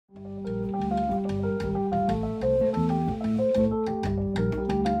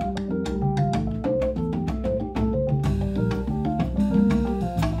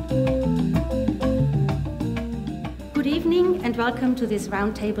welcome to this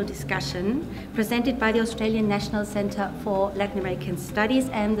roundtable discussion presented by the Australian National Centre for Latin American Studies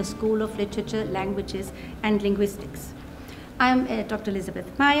and the School of Literature, Languages and Linguistics. I'm Dr.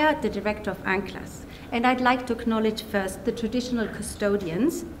 Elizabeth Meyer, the Director of ANCLAS, and I'd like to acknowledge first the traditional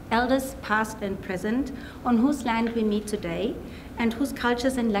custodians, elders past and present, on whose land we meet today and whose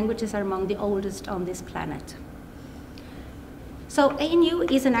cultures and languages are among the oldest on this planet. So ANU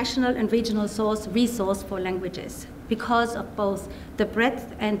is a national and regional resource for languages because of both the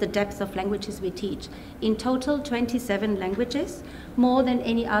breadth and the depth of languages we teach. In total, 27 languages, more than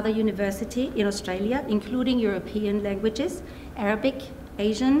any other university in Australia, including European languages, Arabic,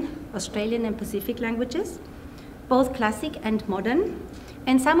 Asian, Australian and Pacific languages, both classic and modern,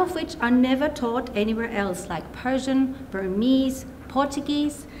 and some of which are never taught anywhere else, like Persian, Burmese,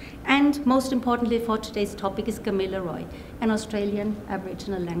 Portuguese, and most importantly for today's topic is Gamilaroi, an Australian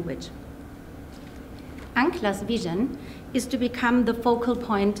Aboriginal language. ANCLA's vision is to become the focal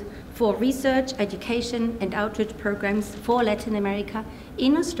point for research, education, and outreach programs for Latin America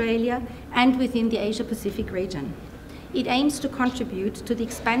in Australia and within the Asia-Pacific region. It aims to contribute to the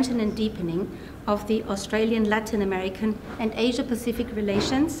expansion and deepening of the Australian, Latin American, and Asia-Pacific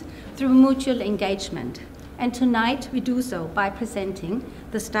relations through mutual engagement. And tonight we do so by presenting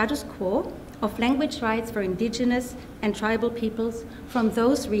the status quo of language rights for Indigenous and tribal peoples from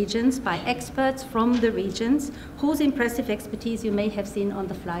those regions by experts from the regions whose impressive expertise you may have seen on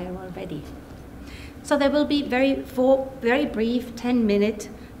the flyer already. So there will be four very brief 10-minute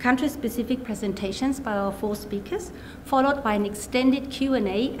country-specific presentations by our four speakers, followed by an extended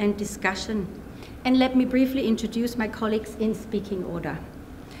Q&A and discussion. And let me briefly introduce my colleagues in speaking order.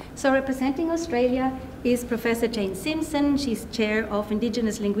 So representing Australia is Professor Jane Simpson. She's Chair of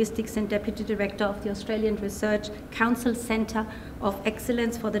Indigenous Linguistics and Deputy Director of the Australian Research Council Centre of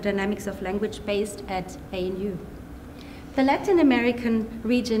Excellence for the Dynamics of Language based at ANU. The Latin American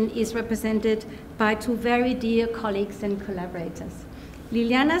region is represented by two very dear colleagues and collaborators.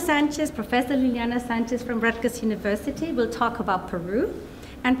 Liliana Sanchez, Professor Liliana Sanchez from Rutgers University will talk about Peru,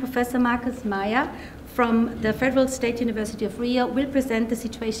 and Professor Marcus Maya from the Federal State University of Rio will present the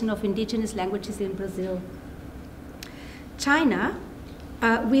situation of indigenous languages in Brazil. China,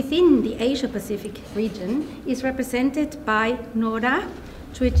 within the Asia-Pacific region, is represented by Nora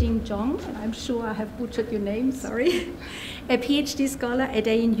Chuijing-Zhong, and I'm sure I have butchered your name, sorry, a PhD scholar at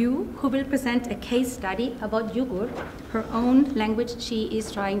ANU who will present a case study about Yugur, her own language she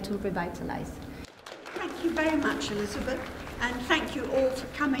is trying to revitalize. Thank you very much, Elizabeth. And thank you all for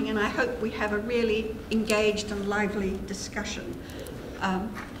coming, and I hope we have a really engaged and lively discussion.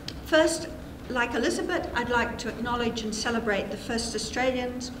 First, like Elizabeth, I'd like to acknowledge and celebrate the first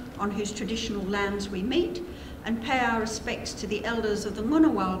Australians on whose traditional lands we meet, and pay our respects to the elders of the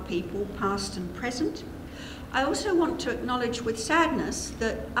Ngunnawal people, past and present. I also want to acknowledge with sadness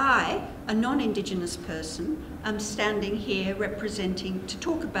that I, a non-Indigenous person, am standing here representing to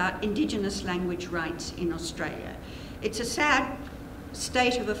talk about Indigenous language rights in Australia. It's a sad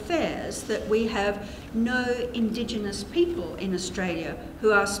state of affairs that we have no Indigenous people in Australia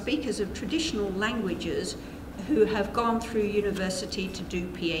who are speakers of traditional languages who have gone through university to do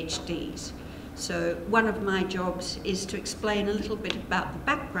PhDs. So one of my jobs is to explain a little bit about the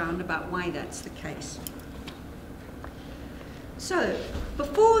background about why that's the case. So,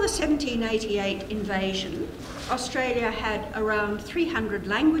 before the 1788 invasion, Australia had around 300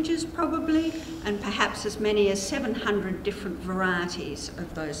 languages probably, and perhaps as many as 700 different varieties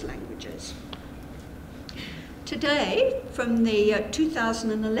of those languages. Today, from the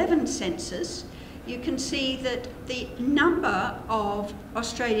 2011 census, you can see that the number of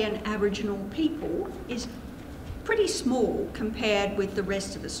Australian Aboriginal people is pretty small compared with the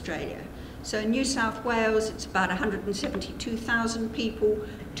rest of Australia. So in New South Wales, it's about 172,000 people,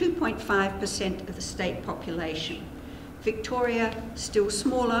 2.5% of the state population. Victoria, still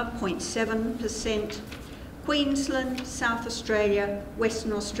smaller, 0.7%. Queensland, South Australia,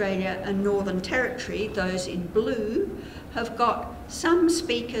 Western Australia and Northern Territory, those in blue, have got some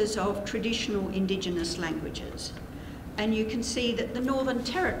speakers of traditional Indigenous languages. And you can see that the Northern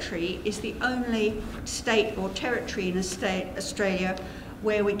Territory is the only state or territory in Australia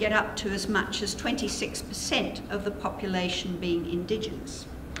where we get up to as much as 26% of the population being Indigenous.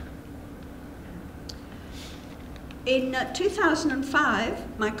 In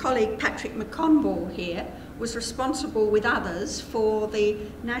 2005, my colleague Patrick McConville here was responsible with others for the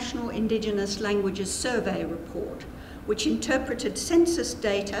National Indigenous Languages Survey report, which interpreted census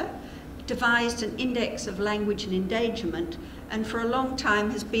data, devised an index of language and endangerment, and for a long time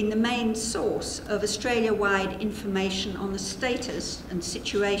has been the main source of Australia-wide information on the status and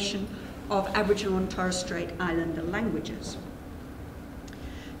situation of Aboriginal and Torres Strait Islander languages.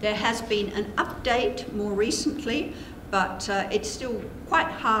 There has been an update more recently, but it's still quite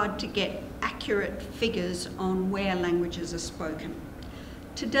hard to get accurate figures on where languages are spoken.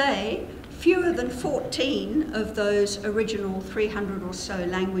 Today, fewer than 14 of those original 300 or so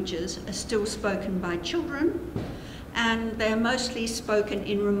languages are still spoken by children, and they're mostly spoken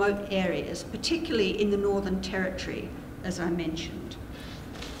in remote areas, particularly in the Northern Territory, as I mentioned.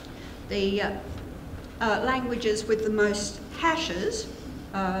 The languages with the most hashes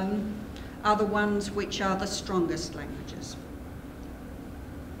are the ones which are the strongest languages.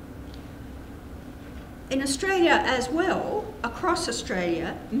 In Australia as well, across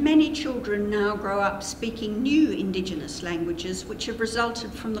Australia, many children now grow up speaking new Indigenous languages which have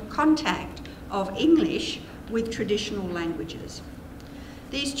resulted from the contact of English with traditional languages.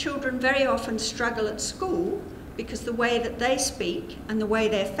 These children very often struggle at school because the way that they speak and the way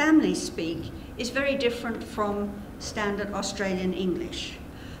their families speak is very different from standard Australian English.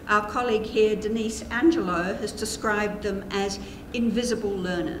 Our colleague here, Denise Angelo, has described them as invisible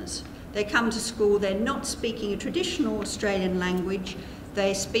learners. They come to school, they're not speaking a traditional Australian language,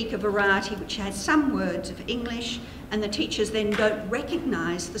 they speak a variety which has some words of English, and the teachers then don't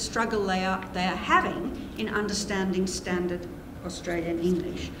recognise the struggle they are having in understanding standard Australian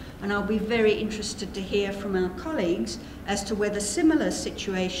English. And I'll be very interested to hear from our colleagues as to whether similar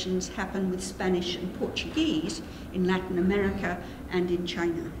situations happen with Spanish and Portuguese in Latin America and in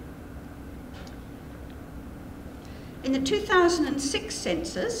China. In the 2006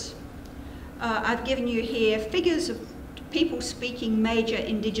 census, I've given you here figures of people speaking major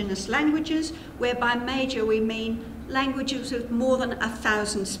Indigenous languages, where by major we mean languages with more than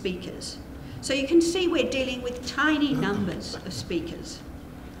 1,000 speakers. So you can see we're dealing with tiny numbers of speakers,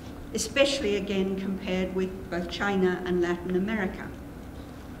 especially again compared with both China and Latin America.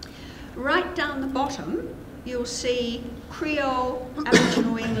 Right down the bottom, you'll see Creole,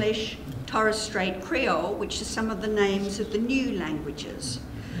 Aboriginal English, Torres Strait Creole, which are some of the names of the new languages.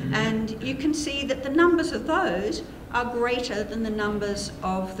 And you can see that the numbers of those are greater than the numbers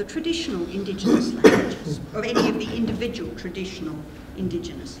of the traditional Indigenous languages, of any of the individual traditional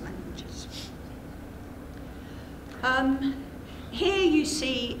Indigenous languages. Here you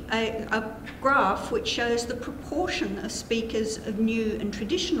see a graph which shows the proportion of speakers of new and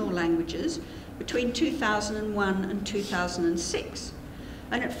traditional languages between 2001 and 2006.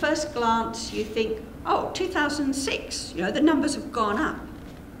 And at first glance you think, oh, 2006, you know, the numbers have gone up.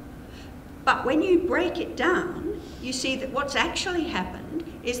 But when you break it down, you see that what's actually happened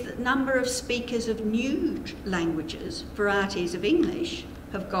is that the number of speakers of new languages, varieties of English,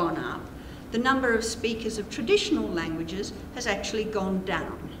 have gone up. The number of speakers of traditional languages has actually gone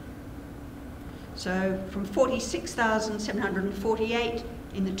down. So from 46,748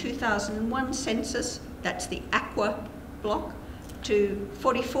 in the 2001 census, that's the aqua block, to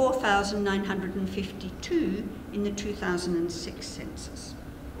 44,952 in the 2006 census.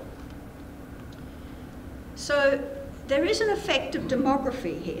 So there is an effect of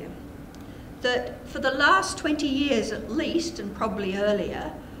demography here, that for the last 20 years at least, and probably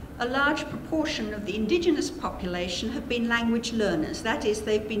earlier, a large proportion of the Indigenous population have been language learners. That is,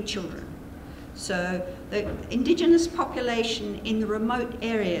 they've been children. So the Indigenous population in the remote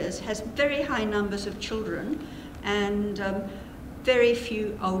areas has very high numbers of children and very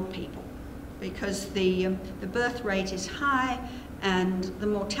few old people, because the birth rate is high and the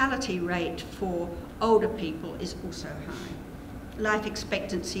mortality rate for older people is also high. Life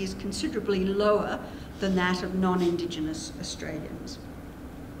expectancy is considerably lower than that of non-Indigenous Australians.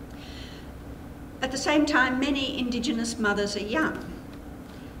 At the same time, many Indigenous mothers are young.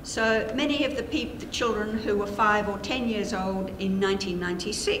 So many of the children who were 5 or 10 years old in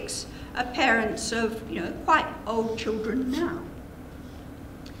 1996 are parents of, you know, quite old children now.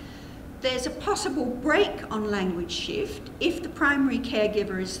 There's a possible break on language shift if the primary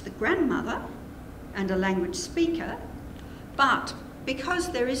caregiver is the grandmother and a language speaker, but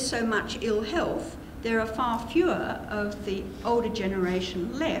because there is so much ill health, there are far fewer of the older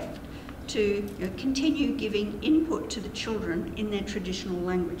generation left to continue giving input to the children in their traditional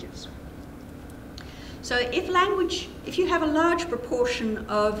languages. So if you have a large proportion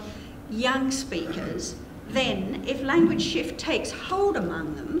of young speakers, then if language shift takes hold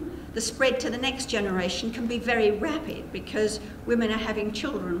among them, the spread to the next generation can be very rapid because women are having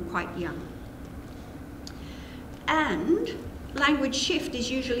children quite young. And language shift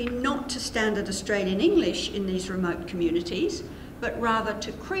is usually not to standard Australian English in these remote communities, but rather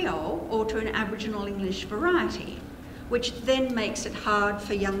to Creole or to an Aboriginal English variety, which then makes it hard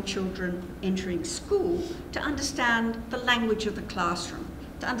for young children entering school to understand the language of the classroom,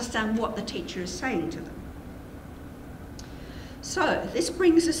 to understand what the teacher is saying to them. So this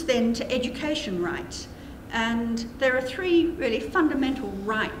brings us then to education rights. And there are three really fundamental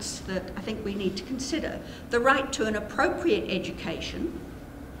rights that I think we need to consider. The right to an appropriate education,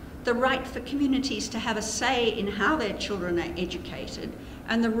 the right for communities to have a say in how their children are educated,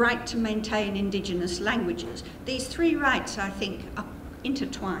 and the right to maintain Indigenous languages. These three rights, I think, are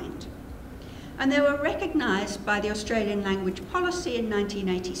intertwined. And they were recognised by the Australian Language Policy in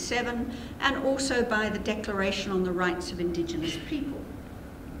 1987 and also by the Declaration on the Rights of Indigenous People.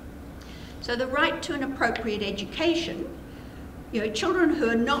 So the right to an appropriate education, children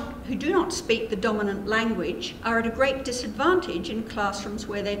who do not speak the dominant language are at a great disadvantage in classrooms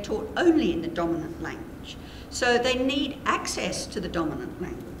where they're taught only in the dominant language. So they need access to the dominant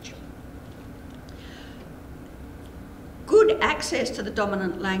language. Good access to the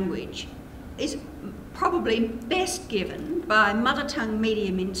dominant language is probably best given by mother tongue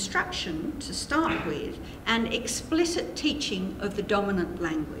medium instruction to start with and explicit teaching of the dominant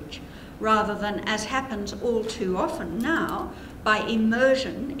language, rather than, as happens all too often now, by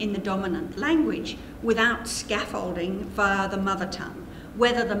immersion in the dominant language without scaffolding via the mother tongue,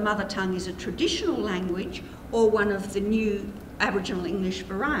 whether the mother tongue is a traditional language or one of the new Aboriginal English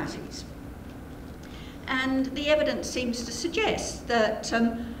varieties. And the evidence seems to suggest that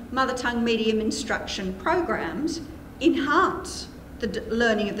mother tongue medium instruction programs enhance the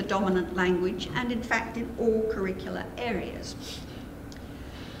learning of the dominant language, and in fact in all curricular areas.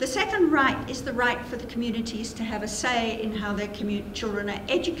 The second right is the right for the communities to have a say in how their children are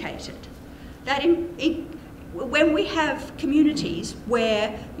educated. That when we have communities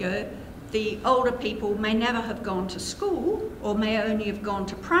where the older people may never have gone to school or may only have gone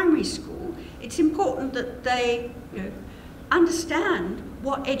to primary school, it's important that they understand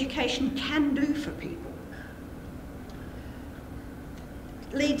what education can do for people.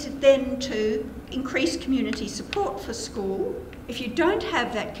 Leads then to increased community support for school. If you don't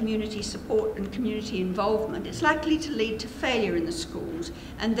have that community support and community involvement, it's likely to lead to failure in the schools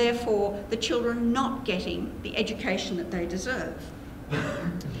and therefore the children not getting the education that they deserve.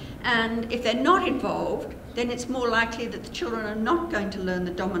 And if they're not involved, then it's more likely that the children are not going to learn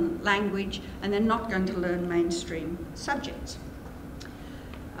the dominant language and they're not going to learn mainstream subjects.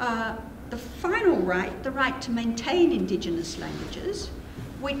 The final right, the right to maintain Indigenous languages,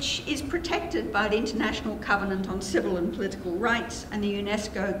 which is protected by the International Covenant on Civil and Political Rights and the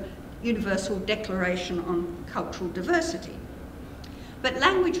UNESCO Universal Declaration on Cultural Diversity. But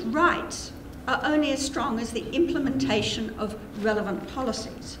language rights are only as strong as the implementation of relevant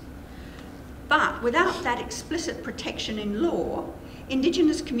policies. But without that explicit protection in law,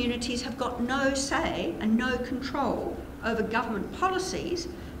 Indigenous communities have got no say and no control over government policies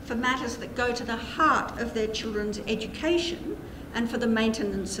for matters that go to the heart of their children's education and for the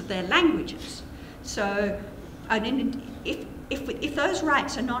maintenance of their languages. So if those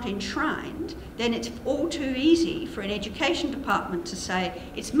rights are not enshrined, then it's all too easy for an education department to say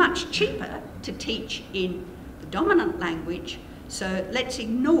it's much cheaper to teach in the dominant language, so let's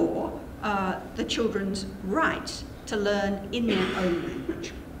ignore the children's rights to learn in their own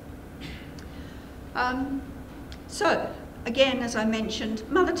language. So, again, as I mentioned,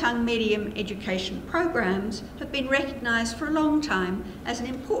 mother tongue medium education programs have been recognised for a long time as an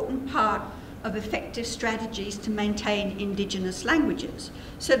important part of effective strategies to maintain Indigenous languages.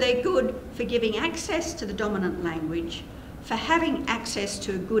 So they're good for giving access to the dominant language, for having access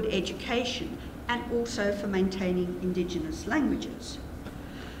to a good education, and also for maintaining Indigenous languages.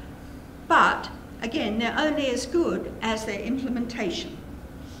 But, again, they're only as good as their implementation.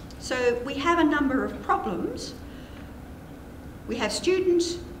 So we have a number of problems. We have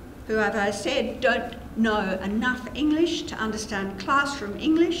students who, as I said, don't know enough English to understand classroom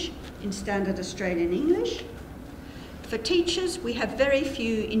English in standard Australian English. For teachers, we have very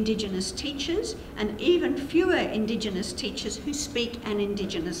few Indigenous teachers and even fewer Indigenous teachers who speak an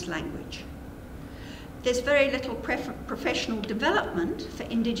Indigenous language. There's very little professional development for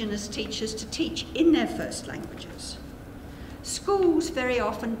Indigenous teachers to teach in their first languages. Schools very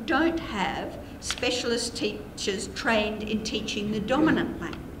often don't have specialist teachers trained in teaching the dominant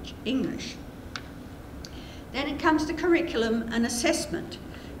language, English. Then it comes to curriculum and assessment.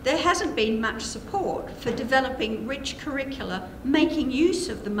 There hasn't been much support for developing rich curricula, making use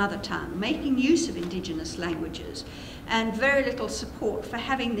of the mother tongue, making use of Indigenous languages, and very little support for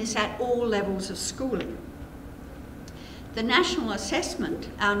having this at all levels of schooling. The national assessment,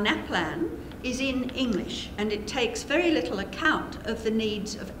 our NAPLAN, is in English, and it takes very little account of the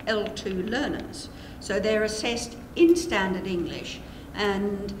needs of L2 learners. So they're assessed in standard English,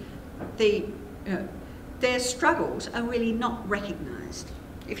 and their struggles are really not recognised.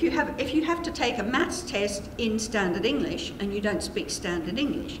 if you have to take a maths test in standard English and you don't speak standard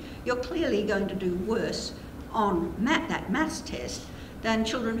English, you're clearly going to do worse on that maths test than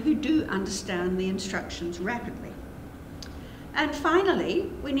children who do understand the instructions rapidly. And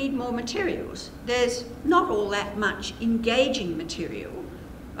finally, we need more materials. There's not all that much engaging material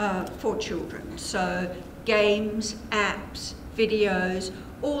for children. So games, apps, videos,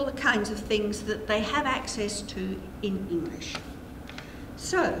 all the kinds of things that they have access to in English.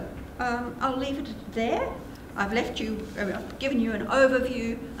 So I'll leave it there. I've given you an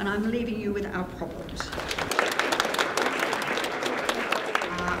overview, and I'm leaving you with our problems.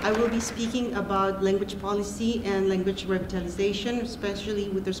 I will be speaking about language policy and language revitalization, especially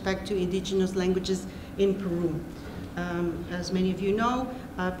with respect to indigenous languages in Peru. As many of you know,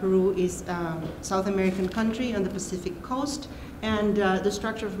 Peru is a South American country on the Pacific coast, and the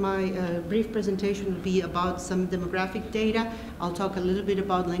structure of my brief presentation will be about some demographic data. I'll talk a little bit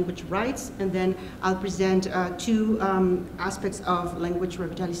about language rights, and then I'll present two aspects of language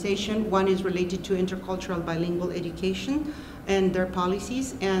revitalization. One is related to intercultural bilingual education and their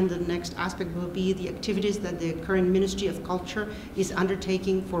policies, and the next aspect will be the activities that the current Ministry of Culture is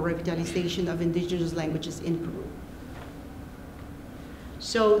undertaking for revitalization of indigenous languages in Peru.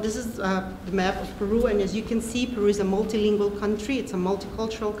 So this is the map of Peru, and as you can see, Peru is a multilingual country, it's a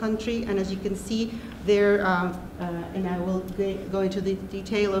multicultural country, and as you can see there, and I will go into the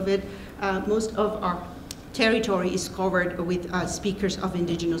detail of it, most of our territory is covered with speakers of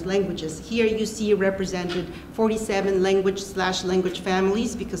indigenous languages. Here you see represented 47 language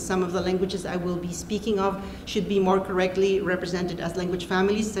families, because some of the languages I will be speaking of should be more correctly represented as language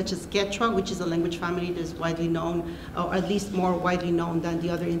families, such as Quechua, which is a language family that is widely known, or at least more widely known than the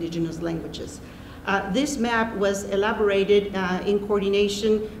other indigenous languages. This map was elaborated in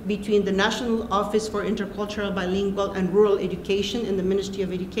coordination between the National Office for Intercultural, Bilingual, and Rural Education in the Ministry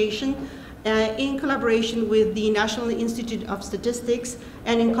of Education, in collaboration with the National Institute of Statistics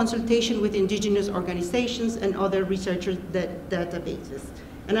and in consultation with indigenous organizations and other researcher databases.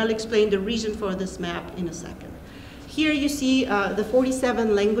 And I'll explain the reason for this map in a second. Here you see the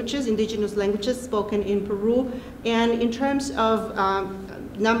 47 languages, indigenous languages spoken in Peru, and in terms of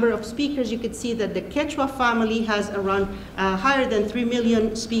number of speakers, you could see that the Quechua family has around higher than 3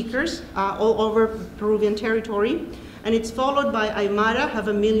 million speakers all over Peruvian territory. And it's followed by Aymara, have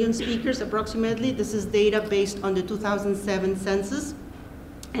 1 million speakers approximately. This is data based on the 2007 census.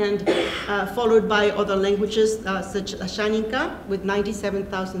 And followed by other languages such as Xaninca with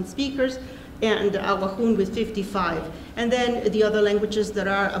 97,000 speakers, and Awajún with 55. And then the other languages that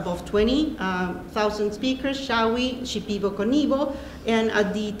are above 20,000 speakers, Shawi, Shipibo, Conibo, and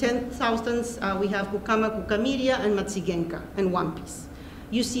at the 10,000s we have Cucama, Cucamiria, and Matsigenca, and Wampis.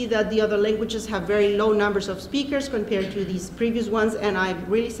 You see that the other languages have very low numbers of speakers compared to these previous ones, and I'm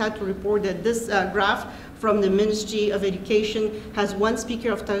really sad to report that this graph from the Ministry of Education has 1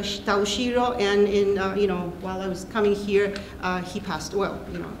 speaker of Taushiro, and while I was coming here, he passed. Well,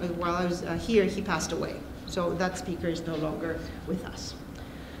 while I was here, he passed away. So that speaker is no longer with us.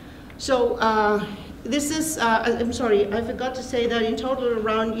 So this is, I'm sorry, I forgot to say that in total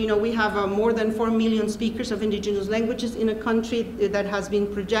around, we have more than 4 million speakers of indigenous languages in a country that has been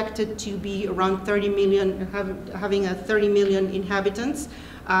projected to be around 30 million, having 30 million inhabitants.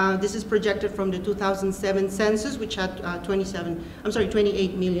 This is projected from the 2007 census, which had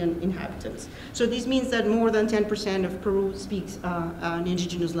 28 million inhabitants. So this means that more than 10% of Peru speaks an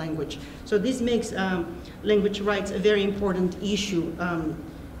indigenous language. So this makes language rights a very important issue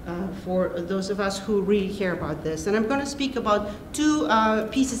for those of us who really care about this. And I'm going to speak about 2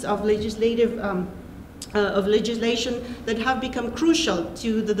 pieces of legislation that have become crucial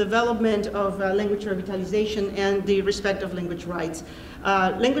to the development of language revitalization and the respect of language rights.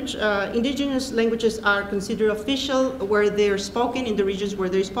 Indigenous languages are considered official where they're spoken, in the regions where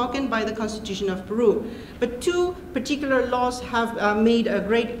they're spoken, by the Constitution of Peru. But 2 particular laws have made a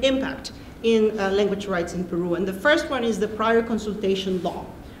great impact in language rights in Peru. And the first one is the prior consultation law.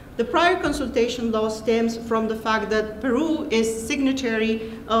 The prior consultation law stems from the fact that Peru is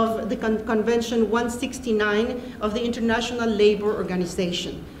signatory of the Convention 169 of the International Labor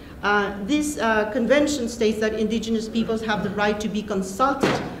Organization. This convention states that indigenous peoples have the right to be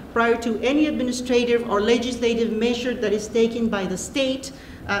consulted prior to any administrative or legislative measure that is taken by the state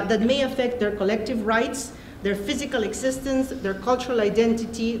that may affect their collective rights, their physical existence, their cultural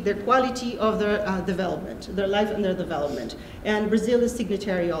identity, their quality of their development, their life and their development. And Brazil is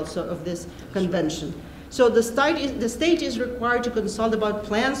signatory also of this convention. So the state is required to consult about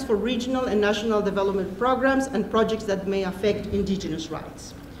plans for regional and national development programs and projects that may affect indigenous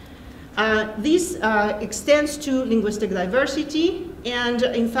rights. This extends to linguistic diversity, And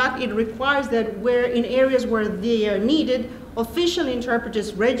in fact, it requires that where in areas where they are needed, official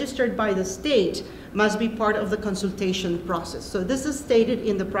interpreters registered by the state must be part of the consultation process. So this is stated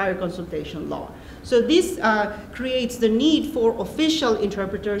in the prior consultation law. So this creates the need for official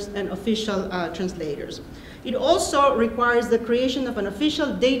interpreters and official translators. It also requires the creation of an official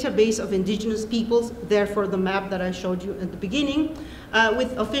database of indigenous peoples, therefore the map that I showed you at the beginning,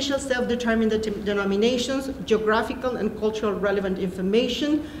 with official self-determined denominations, geographical and cultural relevant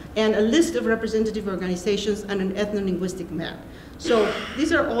information, and a list of representative organizations and an ethno-linguistic map. So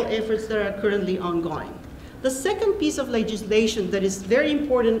these are all efforts that are currently ongoing. The second piece of legislation that is very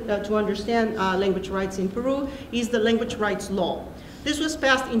important to understand language rights in Peru is the language rights law. This was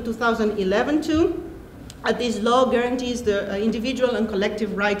passed in 2011 too. This law guarantees the individual and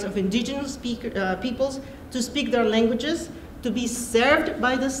collective rights of indigenous peoples to speak their languages, to be served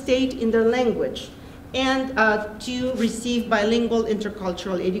by the state in their language, and to receive bilingual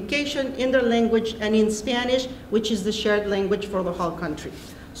intercultural education in their language and in Spanish, which is the shared language for the whole country.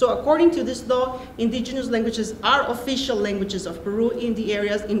 So according to this law, indigenous languages are official languages of Peru in the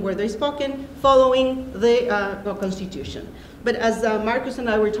areas in where they're spoken, following the constitution. But as Marcus and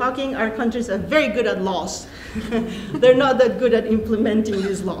I were talking, our countries are very good at laws. They're not that good at implementing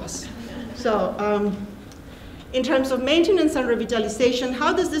these laws. So in terms of maintenance and revitalization,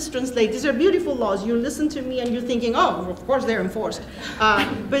 how does this translate? These are beautiful laws. You listen to me and you're thinking, oh, of course they're enforced.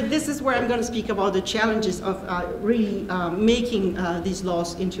 But this is where I'm going to speak about the challenges of really making these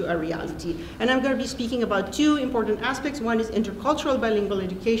laws into a reality. And I'm going to be speaking about two important aspects. One is intercultural bilingual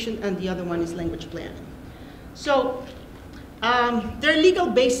education, and the other one is language planning. So there are legal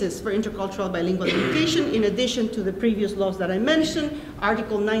bases for intercultural bilingual education in addition to the previous laws that I mentioned.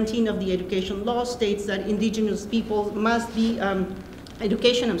 Article 19 of the education law states that indigenous people must be,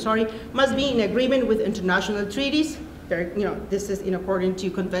 must be in agreement with international treaties. This is in accordance to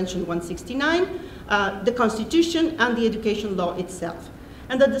Convention 169, the Constitution, and the education law itself.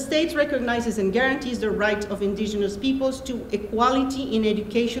 And that the state recognizes and guarantees the right of indigenous peoples to equality in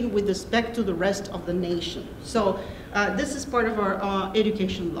education with respect to the rest of the nation. So this is part of our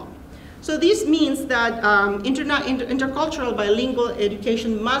education law. So this means that intercultural bilingual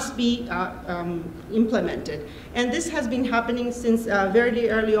education must be implemented. And this has been happening since very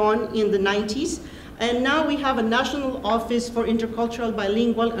early on in the 90s. And now we have a national office for intercultural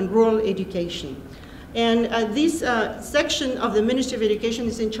bilingual and rural education. And this section of the Ministry of Education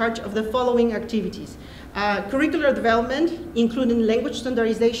is in charge of the following activities. Curricular development, including language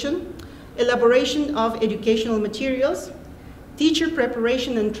standardization, elaboration of educational materials, teacher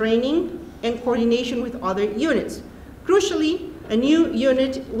preparation and training, and coordination with other units. Crucially, a new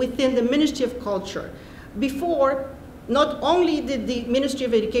unit within the Ministry of Culture. Before, not only did the Ministry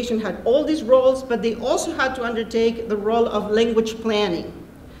of Education had all these roles, but they also had to undertake the role of language planning.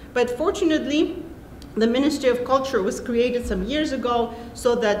 But fortunately, the Ministry of Culture was created some years ago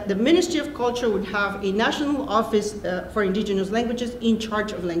so that the Ministry of Culture would have a national office for indigenous languages in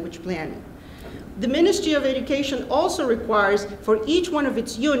charge of language planning. The Ministry of Education also requires for each one of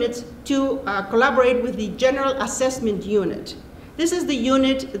its units to collaborate with the General Assessment Unit. This is the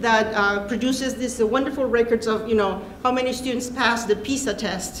unit that produces these wonderful records of, how many students pass the PISA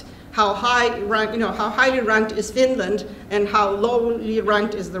test, how highly ranked is Finland, and how lowly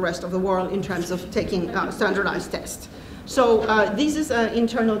ranked is the rest of the world in terms of taking standardized tests. So this is an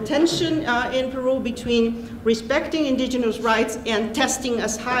internal tension in Peru between respecting indigenous rights and testing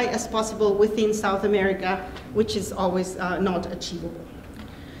as high as possible within South America, which is always not achievable.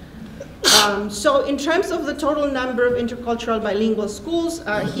 So in terms of the total number of intercultural bilingual schools,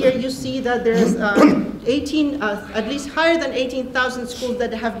 here you see that there's at least higher than 18,000 schools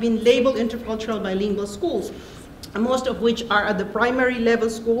that have been labeled intercultural bilingual schools, most of which are at the primary level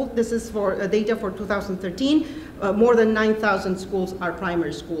school. This is for data for 2013. More than 9,000 schools are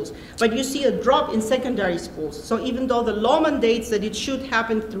primary schools. But you see a drop in secondary schools. So even though the law mandates that it should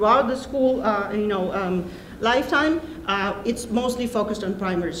happen throughout the school lifetime, it's mostly focused on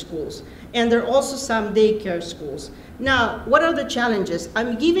primary schools. And there are also some daycare schools. Now, what are the challenges?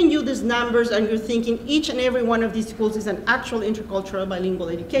 I'm giving you these numbers and you're thinking each and every one of these schools is an actual intercultural bilingual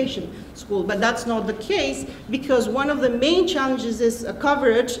education school, but that's not the case because one of the main challenges is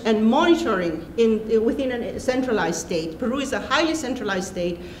coverage and monitoring within a centralized state. Peru is a highly centralized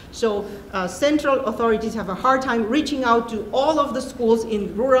state, so central authorities have a hard time reaching out to all of the schools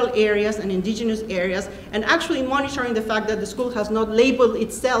in rural areas and indigenous areas and actually monitoring the fact that the school has not labeled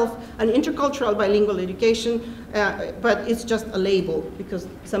itself an intercultural bilingual education but it's just a label because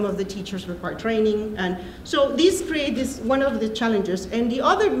some of the teachers require training. And so this creates one of the challenges. And the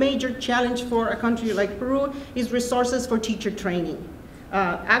other major challenge for a country like Peru is resources for teacher training,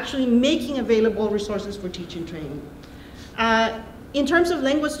 actually making available resources for teaching training. In terms of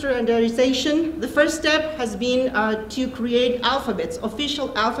language standardization, the first step has been to create alphabets,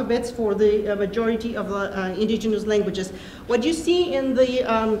 official alphabets for the majority of the indigenous languages. What you see in the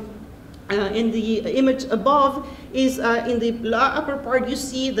image above is in the upper part you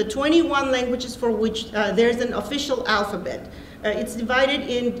see the 21 languages for which there's an official alphabet. It's divided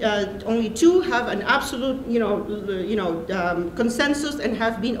in only 2 have an absolute consensus and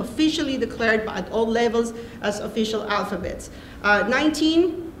have been officially declared at all levels as official alphabets.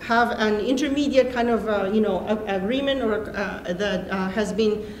 19 have an intermediate kind of agreement or that has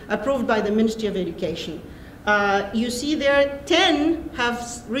been approved by the Ministry of Education. You see there 10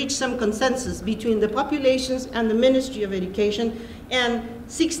 have reached some consensus between the populations and the Ministry of Education, and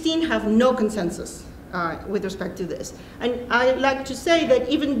 16 have no consensus with respect to this. And I like to say that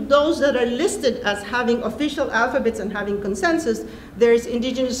even those that are listed as having official alphabets and having consensus, there's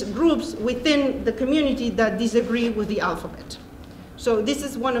indigenous groups within the community that disagree with the alphabet. So this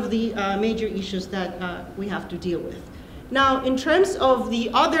is one of the major issues that we have to deal with. Now, in terms of the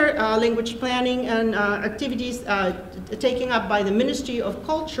other language planning and activities taken up by the Ministry of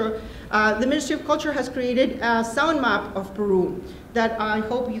Culture, the Ministry of Culture has created a sound map of Peru that I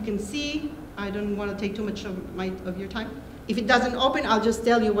hope you can see. I don't want to take too much of your time. If it doesn't open, I'll just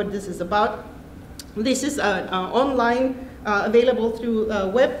tell you what this is about. This is online, available through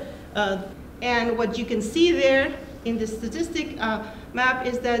web, and what you can see there in the statistic map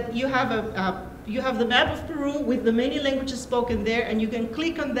is that you have the map of Peru with the many languages spoken there, and you can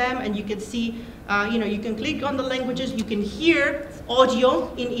click on them and you can see, you can click on the languages, you can hear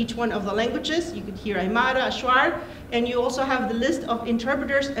audio in each one of the languages. You can hear Aymara, Achuar, and you also have the list of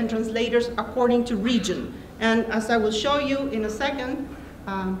interpreters and translators according to region. And as I will show you in a second,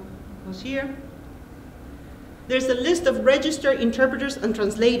 goes here. There's a list of registered interpreters and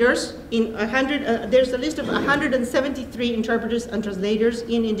translators in there's a list of 173 interpreters and translators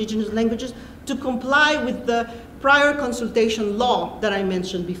in indigenous languages to comply with the prior consultation law that I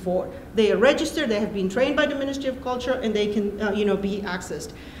mentioned before. They are registered, they have been trained by the Ministry of Culture, and they can be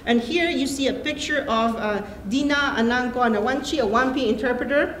accessed. And here you see a picture of Dina Ananko Anawanchi, a Wampi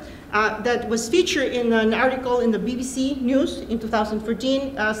interpreter, that was featured in an article in the BBC News in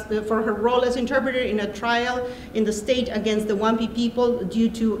 2014 for her role as interpreter in a trial in the state against the Wampi people due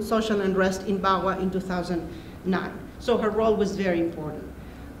to social unrest in Bagua in 2009. So her role was very important.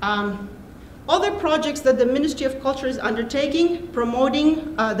 Other projects that the Ministry of Culture is undertaking,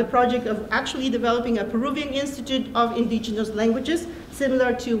 promoting the project of actually developing a Peruvian Institute of Indigenous Languages,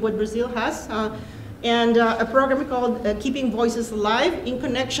 similar to what Brazil has, and a program called Keeping Voices Alive in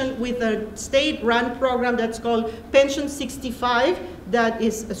connection with a state-run program that's called Pension 65 that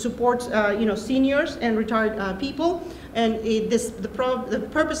supports seniors and retired people. And the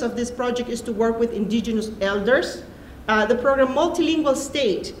purpose of this project is to work with indigenous elders. The program Multilingual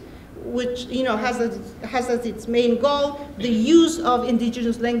State, which has as its main goal the use of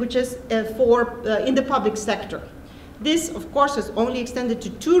indigenous languages in the public sector. This, of course, is only extended to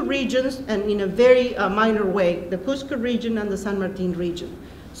 2 regions and in a very minor way, the Cusco region and the San Martin region.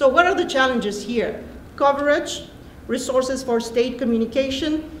 So what are the challenges here? Coverage, resources for state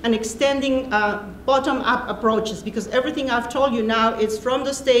communication, and extending bottom-up approaches, because everything I've told you now is from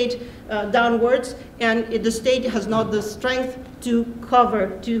the state downwards, and the state has not the strength to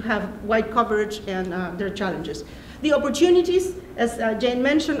have wide coverage, and there are challenges. The opportunities, as Jane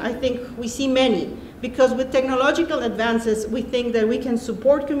mentioned, I think we see many. Because with technological advances, we think that we can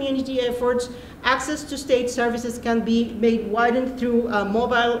support community efforts. Access to state services can be made widened through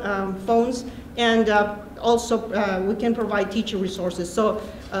mobile phones, and also we can provide teacher resources. So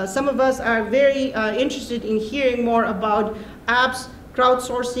some of us are very interested in hearing more about apps,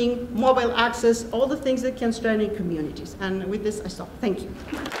 crowdsourcing, mobile access, all the things that can strengthen communities. And with this, I stop. Thank you.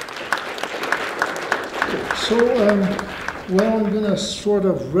 So, well, I'm going to sort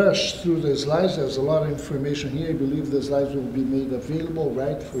of rush through the slides. There's a lot of information here. I believe the slides will be made available,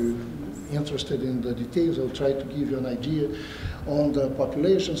 right, for you interested in the details. I'll try to give you an idea on the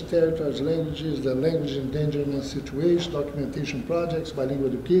populations, territories, languages, the language endangerment situation, documentation projects, bilingual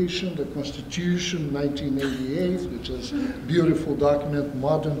education, the Constitution 1988, which is a beautiful document,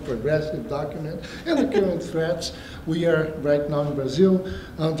 modern, progressive document, and the current threats. We are right now in Brazil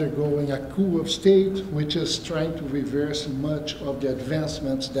undergoing a coup of state, which is trying to reverse much of the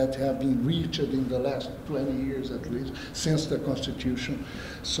advancements that have been reached in the last 20 years at least, since the Constitution.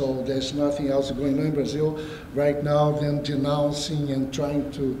 So there's nothing else going on in Brazil right now than denouncing and trying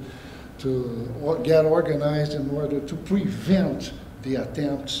to get organized in order to prevent the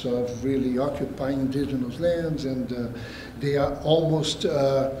attempts of really occupying indigenous lands, and they are almost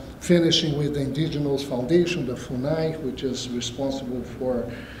finishing with the Indigenous Foundation, the FUNAI, which is responsible for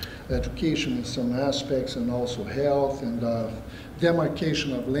education in some aspects and also health and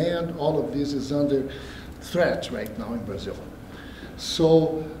demarcation of land. All of this is under threat right now in Brazil.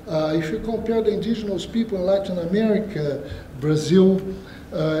 So if you compare the indigenous people in Latin America, Brazil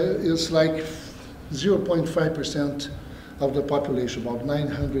is like 0.5% of the population, about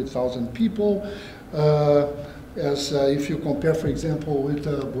 900,000 people. If you compare, for example, with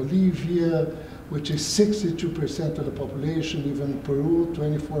Bolivia, which is 62% of the population, even Peru,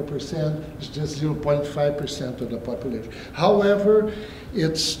 24%, it's just 0.5% of the population. However,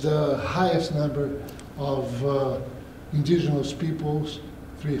 it's the highest number of indigenous peoples,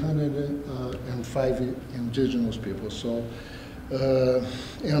 305 indigenous people. So,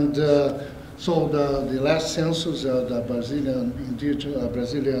 so the last census, the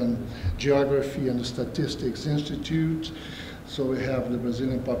Brazilian Geography and Statistics Institute. So we have the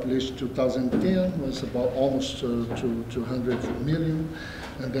Brazilian population 2010 was about almost to 200 million,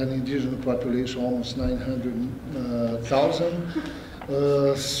 and then indigenous population almost 900,000.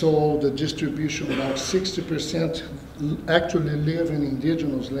 So the distribution, about 60% actually live in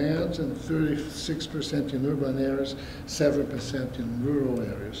indigenous lands and 36% in urban areas, 7% in rural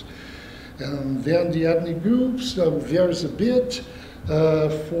areas. And then the ethnic groups varies a bit.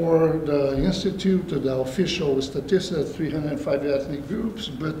 For the Institute, the official statistics, 305 ethnic groups,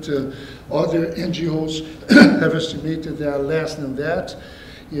 but other NGOs have estimated there are less than that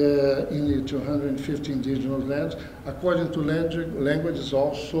in the 250 indigenous lands. According to languages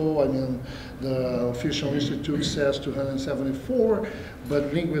also, I mean, the official institute says 274,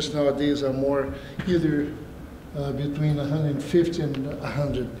 but linguists nowadays are more either between 150 and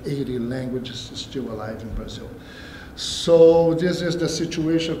 180 languages still alive in Brazil. So this is the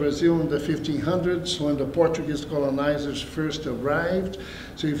situation of Brazil in the 1500s when the Portuguese colonizers first arrived.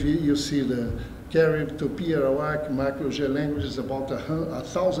 So if you see the Carib, Tupi, Arawak, Macro-G languages, about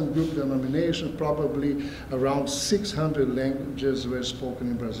 1,000 group denominations, probably around 600 languages were spoken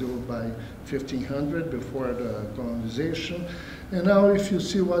in Brazil by 1500 before the colonization. And now if you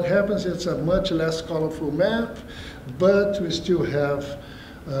see what happens, it's a much less colorful map, but we still have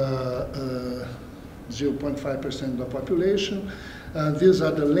 0.5% of the population. These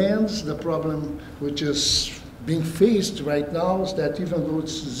are the lands. The problem which is being faced right now is that even though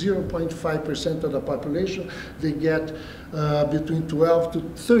it's 0.5% of the population, they get between 12 to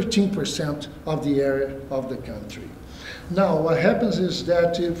 13% of the area of the country. Now, what happens is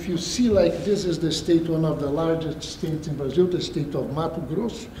that if you see, like, this is the state, one of the largest states in Brazil, the state of Mato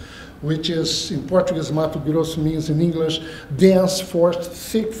Grosso, which is, in Portuguese, Mato Grosso means in English, dense forest,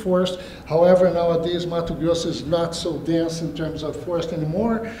 thick forest. However, nowadays, Mato Grosso is not so dense in terms of forest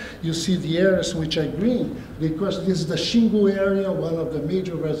anymore. You see the areas which are green, because this is the Xingu area, one of the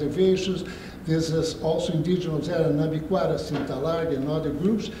major reservations. This is also indigenous area, Nambiquara, Cintalarga, and other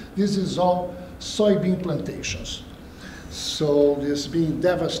groups. This is all soybean plantations. So this is being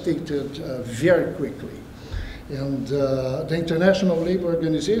devastated very quickly. And the International Labour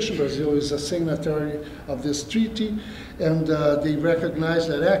Organization, Brazil is a signatory of this treaty, and they recognize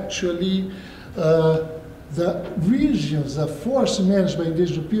that actually the regions, the forests managed by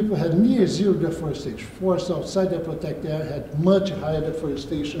indigenous people had near zero deforestation. Forests outside their protected area had much higher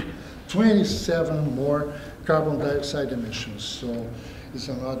deforestation, 27 more carbon dioxide emissions. So it's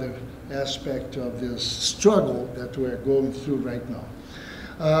another aspect of this struggle that we're going through right now.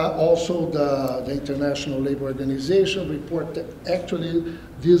 Also, the International Labour Organization report that actually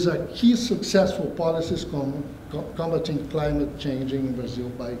these are key successful policies combating climate changing in Brazil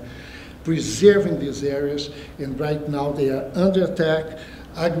by preserving these areas, and right now they are under attack.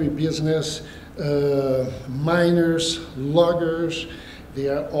 Agribusiness, miners, loggers, they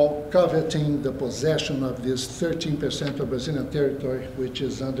are all coveting the possession of this 13% of Brazilian territory, which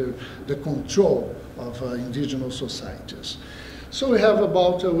is under the control of indigenous societies. So we have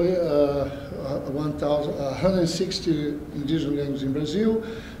about 160 indigenous languages in Brazil,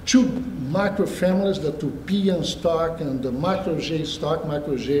 two macro families, the Tupian stock and the Macro G stock.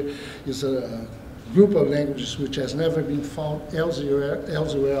 Macro G is a group of languages which has never been found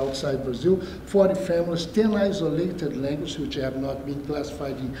elsewhere outside Brazil. 40 families, 10 isolated languages which have not been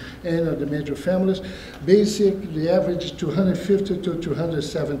classified in any of the major families. Basically, average 250 to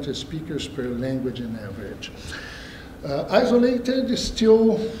 270 speakers per language in average. Isolated is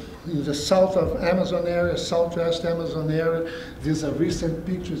still in the south of Amazon area, southwest Amazon area. These are recent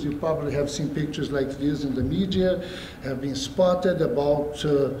pictures. You probably have seen pictures like this in the media, have been spotted. About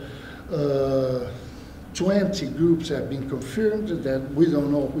 20 groups have been confirmed that we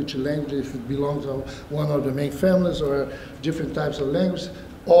don't know which language, if it belongs to one of the main families or different types of languages,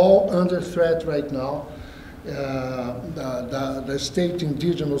 all under threat right now. The State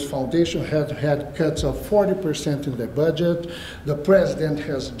Indigenous Foundation had cuts of 40% in their budget. The president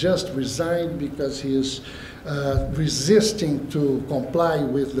has just resigned because he is resisting to comply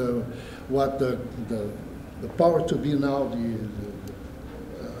with what the power to be now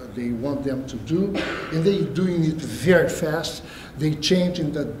they want them to do, and they're doing it very fast. They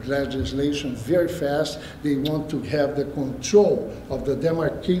changing the legislation very fast. They want to have the control of the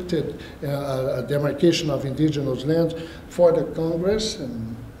demarcation of indigenous lands for the Congress,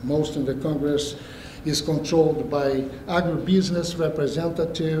 and most of the Congress is controlled by agribusiness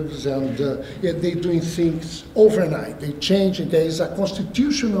representatives, and they're doing things overnight. They change, and there is a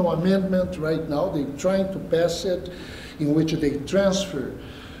constitutional amendment right now. They're trying to pass it, in which they transfer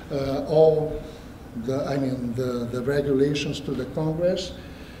all the regulations to the Congress.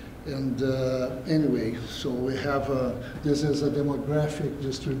 And anyway, so we have, this is a demographic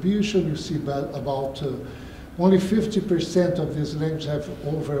distribution. You see about only 50% of these languages have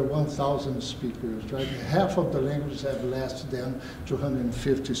over 1,000 speakers, right? Half of the languages have less than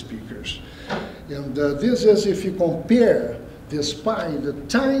 250 speakers. And this is, if you compare this pie, the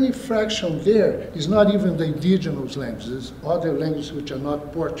tiny fraction there is not even the indigenous languages, other languages which are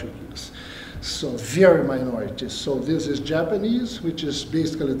not Portuguese. So very minorities. So this is Japanese, which is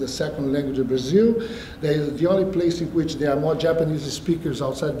basically the second language of Brazil. The only place in which there are more Japanese speakers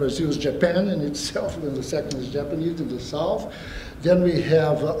outside Brazil is Japan in itself, and the second is Japanese in the south. Then we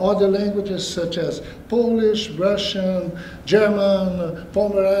have other languages such as Polish, Russian, German,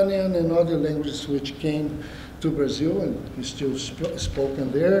 Pomeranian, and other languages which came to Brazil and is still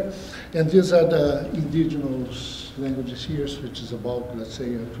spoken there. And these are the indigenous languages here, which is about, let's say,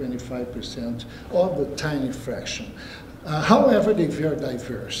 25% of the tiny fraction. However, they're very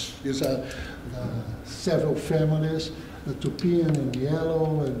diverse. These are several families, the Tupian in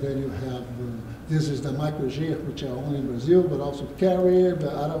yellow, and then you have, this is the Macro G, which are only in Brazil, but also Carrier, the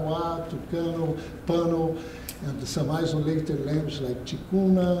Arawa, Tucano, Pano, and some isolated languages like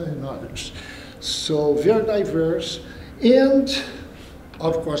Ticuna and others. So very diverse, and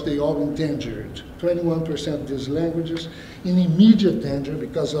of course they all endangered. 21% of these languages in immediate danger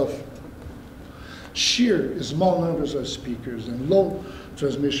because of sheer small numbers of speakers and low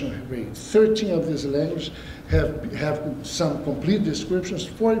transmission rate. 13 of these languages have some complete descriptions,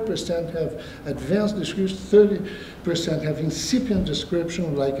 40% have advanced descriptions, 30% have incipient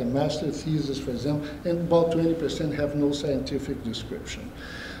description, like a master thesis, for example, and about 20% have no scientific description.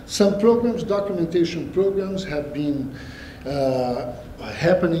 Some programs, documentation programs, have been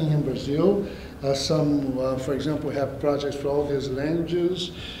happening in Brazil. For example, have projects for all these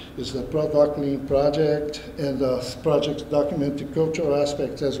languages. It's the ProDocLink project, and the projects document the cultural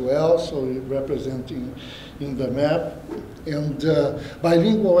aspects as well, so representing in the map. And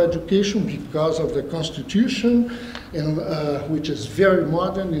bilingual education, because of the Constitution, and, which is very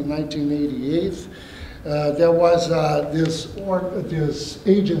modern in 1988. There was this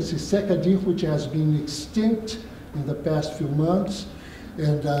agency, SECADIF, which has been extinct in the past few months,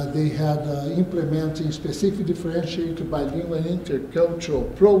 and they had implementing specific differentiated bilingual and intercultural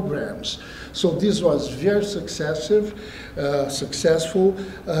programs. So this was very successful.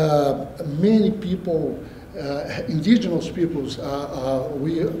 Many people, indigenous peoples,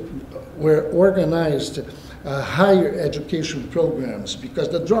 were organized higher education programs, because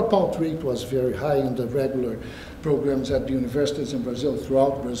the dropout rate was very high in the regular programs at the universities in Brazil,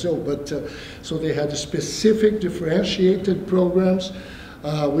 throughout Brazil. But so they had specific differentiated programs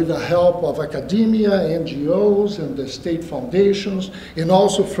with the help of academia, NGOs, and the state foundations, and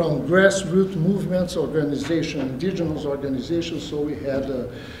also from grassroots movements, indigenous organizations. So we had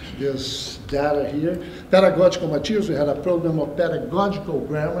this data here. Pedagogical materials, we had a program of pedagogical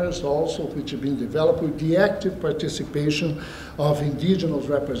grammars also, which have been developed with the active participation of indigenous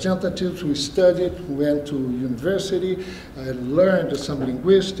representatives. We studied, went to university, learned some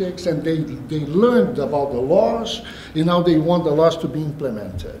linguistics, and they learned about the laws, and now they want the laws to be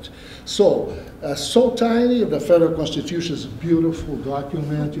implemented. So, so tiny, the federal constitution is a beautiful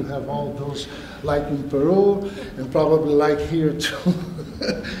document. You have all those, like in Peru, and probably like here too.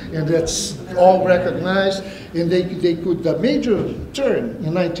 And that's all recognized. And they could, the major turn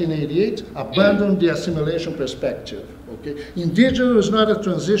in 1988, abandon the assimilation perspective. Okay? Indigenous is not a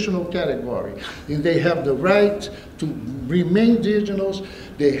transitional category, and they have the right to remain indigenous.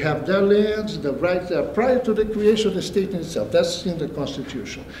 They have their lands, the right prior to the creation of the state in itself. That's in the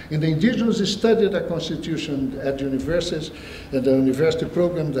Constitution. And the indigenous studied the Constitution at universities, at the university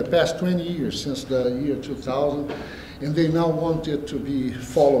program, the past 20 years, since the year 2000. And they now want it to be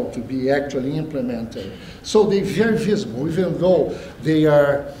followed, to be actually implemented. So they're very visible, even though they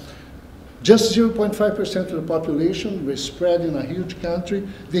are just 0.5% of the population. We're spread in a huge country.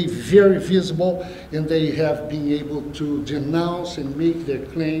 They're very visible, and they have been able to denounce and make their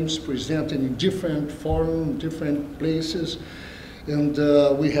claims presented in different forums, different places. And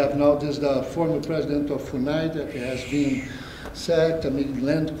we have now, this the former president of FUNAI that has been sacked,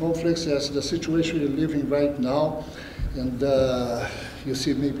 land conflicts. That's the situation we're living right now. And you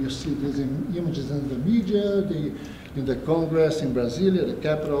see, maybe you see these images in the media, in the Congress in Brasilia, the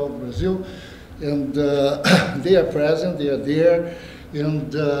capital of Brazil, and they are present, they are there,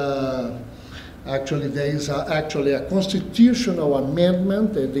 and actually there is actually a constitutional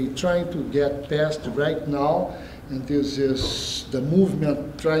amendment that they're trying to get passed right now, and this is the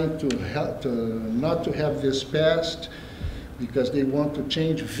movement trying to help not to have this passed, because they want to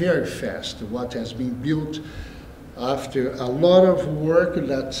change very fast what has been built after a lot of work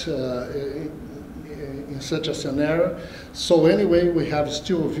that in such a scenario. So anyway, we have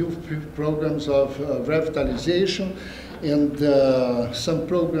still a few programs of revitalization, and some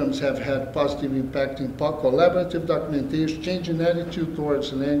programs have had positive impact in collaborative documentation, changing attitude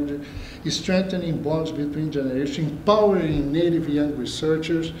towards language, strengthening bonds between generations, empowering native young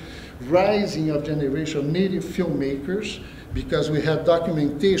researchers, rising of generation of native filmmakers, because we had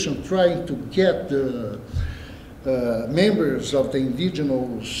documentation trying to get the members of the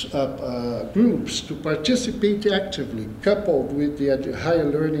indigenous groups to participate actively, coupled with the higher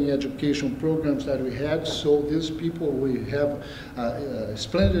learning education programs that we had. So these people, we have a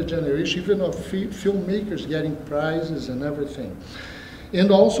splendid generation, even of filmmakers getting prizes and everything.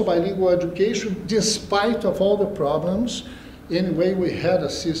 And also bilingual education, despite of all the problems. Anyway, we had a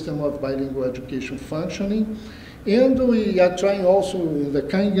system of bilingual education functioning. And we are trying also in the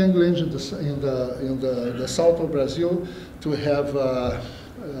Kangang language in the south of Brazil to have a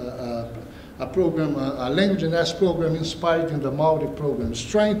program, a language and arts program inspired in the Maori programs,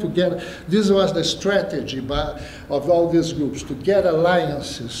 trying to get, this was the strategy of all these groups, to get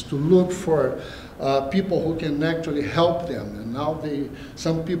alliances, to look for people who can actually help them. And now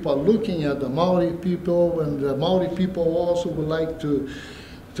some people are looking at the Maori people, and the Maori people also would like to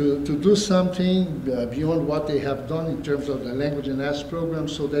do something beyond what they have done in terms of the language and arts program.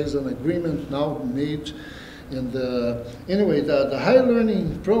 So there's an agreement now made. And anyway, the higher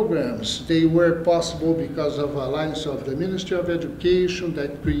learning programs, they were possible because of alliance of the Ministry of Education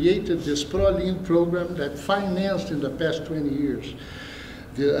that created this ProLin program that financed in the past 20 years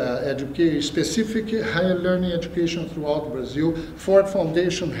the specific higher learning education throughout Brazil. Ford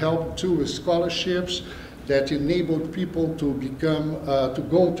Foundation helped too with scholarships that enabled people to become, to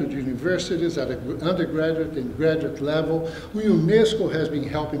go to the universities at an undergraduate and graduate level. UNESCO has been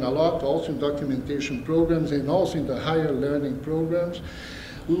helping a lot, also in documentation programs and also in the higher learning programs.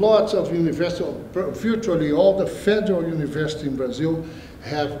 Lots of universities, virtually all the federal universities in Brazil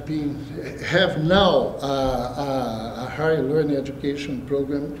have now a higher learning education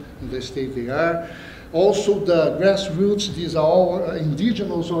program in the state they are. Also the grassroots, these are all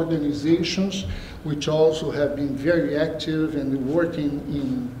indigenous organizations which also have been very active and working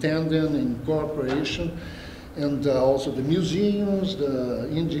in tandem, in cooperation. And also the museums, the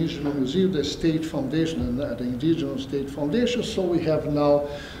Indigenous Museum, the State Foundation, and the Indigenous State Foundation. So we have now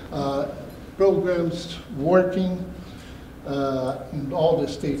programs working in all the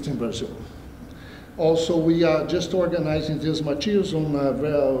states in Brazil. Also, we are just organizing these materials on,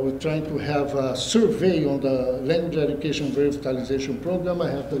 we're trying to have a survey on the language education revitalization program. I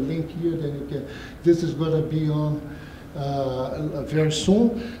have the link here, then you can, this is going to be on very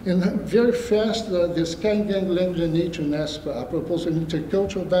soon. And very fast, this Kaingang language and nature nest proposed an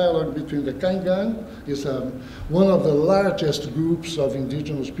intercultural dialogue between the Kaingang, is one of the largest groups of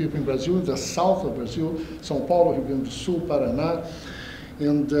indigenous people in Brazil, in the south of Brazil, São Paulo, Rio Grande do Sul, Paraná.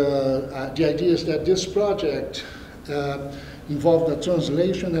 And the idea is that this project involved the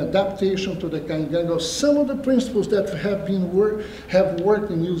translation and adaptation to the Kaingang of some of the principles that have worked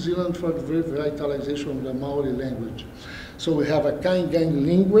in New Zealand for the revitalization of the Maori language. So we have a Kaingang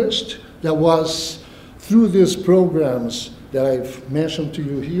linguist that was through these programs that I've mentioned to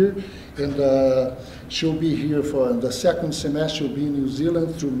you here, and she'll be here for the second semester. She'll be in New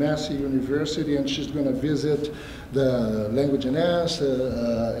Zealand through Massey University, and she's going to visit the Language and Nest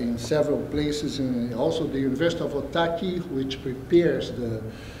in several places, and also the University of Otaki, which prepares the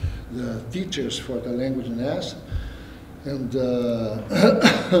teachers for the Language and Nest. And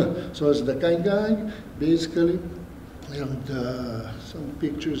so it's the Kaingang, basically. And some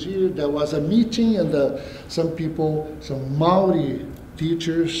pictures here. There was a meeting, and some Maori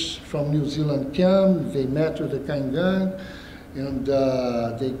teachers from New Zealand came. They met with the Kaingang, and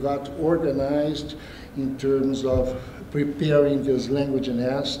they got organized in terms of preparing this language and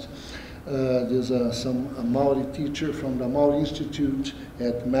nest. There's a Maori teacher from the Maori Institute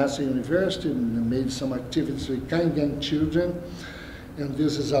at Massey University, and made some activities with Kaingang children. And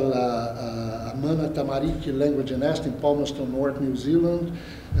this is a Mana Tamariki language and nest in Palmerston North, New Zealand.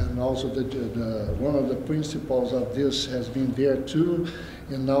 And also one of the principals of this has been there too.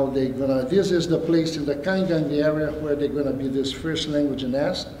 And now this is the place in the Kaingang area where they're gonna be this first language and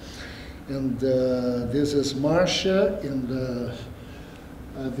nest. And this is Marcia, and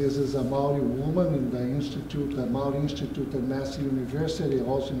this is a Maori woman in the institute, the Maori Institute at Massey University,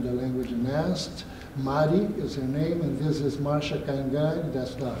 also in the language and nest. Mari is her name, and this is Marcia Kaingang,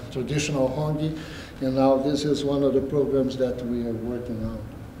 that's the traditional Hongi, and now this is one of the programs that we are working on.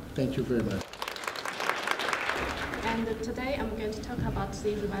 Thank you very much. And today I'm going to talk about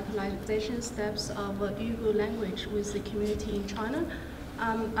the revitalization steps of Uyghur language with the community in China.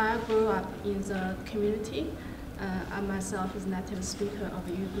 I grew up in the community. I myself is a native speaker of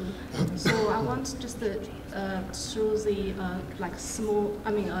Uyghur. So I want just through the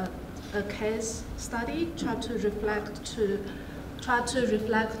a case study, try to reflect to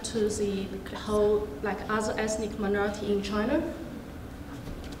the whole other ethnic minority in China.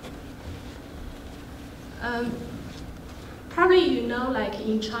 Probably you know,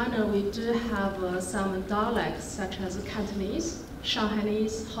 in China we do have some dialects such as Cantonese,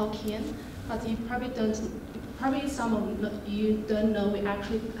 Shanghainese, Hokkien, but you probably some of you don't know we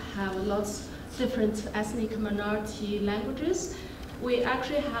actually have lots of different ethnic minority languages. We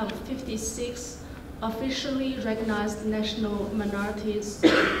actually have 56 officially recognized national minorities,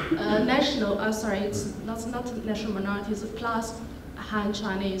 it's not national minorities, plus Han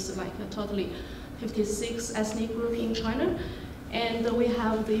Chinese, totally 56 ethnic group in China. And we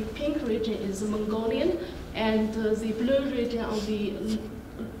have the pink region is Mongolian, and the blue region on the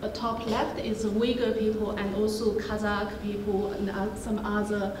top left is Uyghur people, and also Kazakh people and some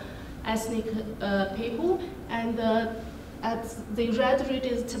other ethnic people. And at the red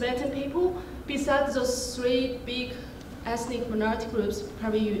region is Tibetan people. Besides those three big ethnic minority groups,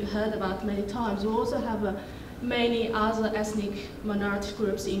 probably you heard about many times, we also have many other ethnic minority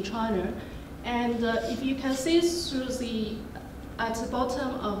groups in China. And if you can see through at the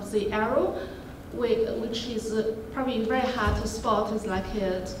bottom of the arrow, which is probably very hard to spot, is like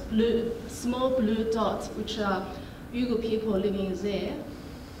a small blue dot, which are Uyghur people living there.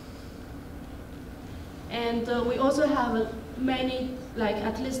 And we also have many,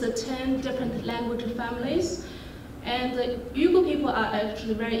 at least 10 different language families. And Uyghur people are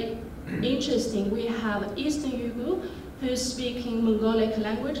actually very interesting. We have Eastern Uyghur, who speak in Mongolic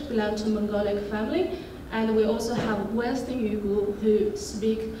language, belong to Mongolic family. And we also have Western Uyghur who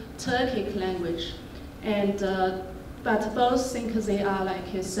speak Turkic language. And, but both think they are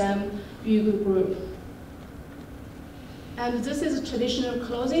the same Uyghur group. And this is traditional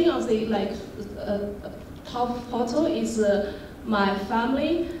clothing of the top photo is my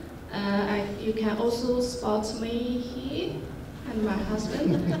family. You can also spot me here and my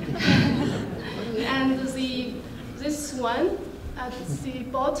husband. And this one at the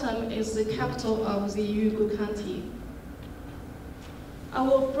bottom is the capital of the Uyghur County. I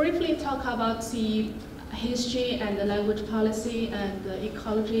will briefly talk about the history and the language policy and the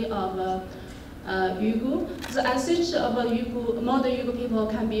ecology of Uyghur. The ancestry of modern Uyghur people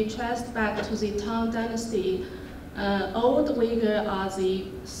can be traced back to the Tang Dynasty Old Uyghur are the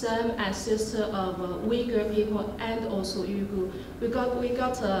same ancestor of Uyghur people and also Uyghur. We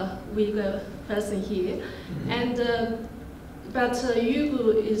got a Uyghur person here, and but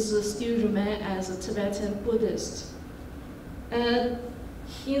Uyghur is still remain as a Tibetan Buddhist.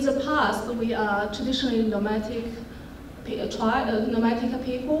 In the past, we are traditionally nomadic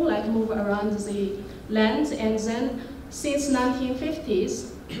people, like move around the land, and then since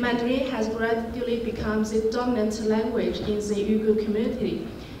 1950s, Mandarin has gradually become the dominant language in the Uyghur community,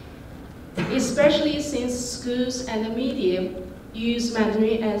 especially since schools and media use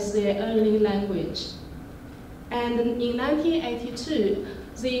Mandarin as their only language. And in 1982,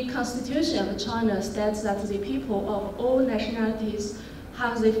 the Constitution of China states that the people of all nationalities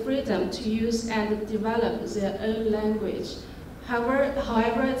have the freedom to use and develop their own language.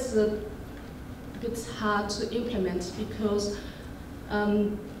 However, it's a bit hard to implement because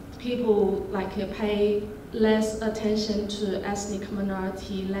people pay less attention to ethnic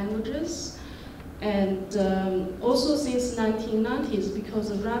minority languages, and also since 1990s, because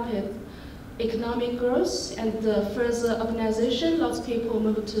of rapid economic growth and further urbanization, lots of people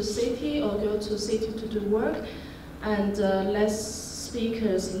move to city or go to city to do work, and less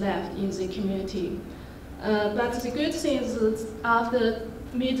speakers left in the community. But the good thing is that after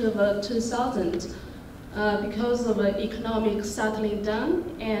mid of 2000, because of economic settling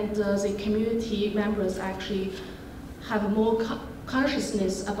down, and the community members actually have more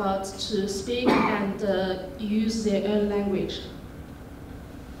consciousness about to speak and use their own language.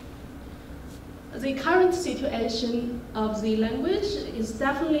 The current situation of the language is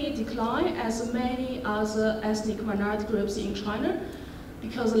definitely decline, as many other ethnic minority groups in China,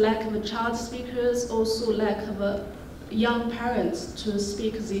 because lack of child speakers, also lack of young parents to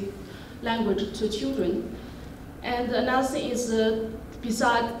speak the language to children. And another thing is,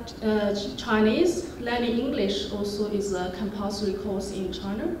 besides Chinese, learning English also is a compulsory course in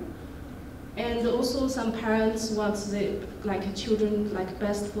China. And also some parents want children,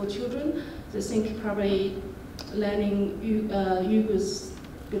 best for children. They think probably learning Uyghur is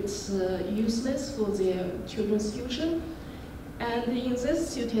useless for their children's future. And in this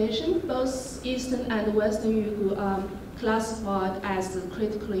situation, both Eastern and Western Uyghur are classified as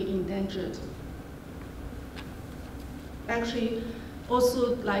critically endangered. Actually,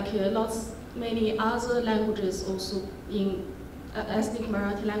 also many other languages also in ethnic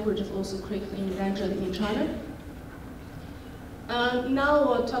minority languages also critically endangered in China. Now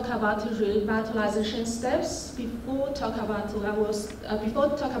we'll talk about revitalization steps. Before talk about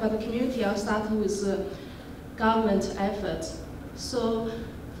the community, I'll start with government effort. So,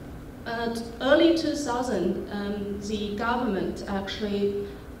 early 2000, the government actually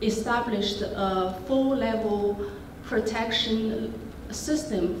established a full-level protection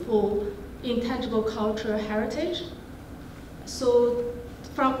system for intangible cultural heritage. So,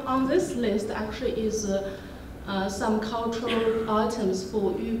 on this list actually is some cultural items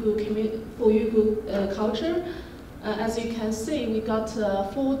for Uyghur culture. As you can see, we got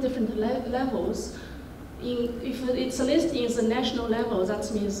 4 different levels. If it's listed in the national level,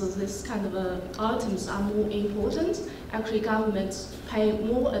 that means this kind of items are more important. Actually, governments pay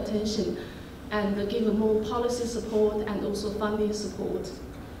more attention and give more policy support and also funding support.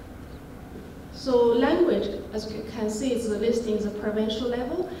 So language, as you can see, is listed in the provincial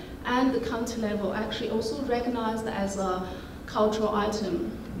level and the county level, actually also recognized as a cultural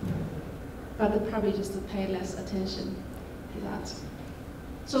item, but they probably just pay less attention to that.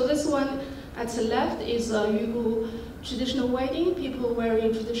 So this one at the left is a Uyghur traditional wedding, people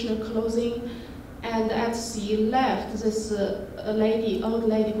wearing traditional clothing, and at the left, this old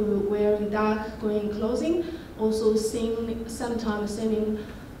lady wearing dark green clothing, also sometimes singing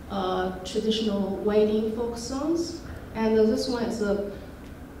traditional wedding folk songs. And this one is a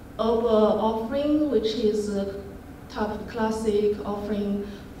offering, which is a type of classic offering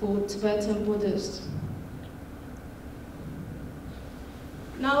for Tibetan Buddhists.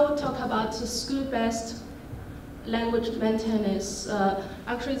 Now we'll talk about school-based language maintenance.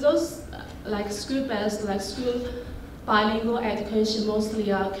 Actually, those school-based, school bilingual education,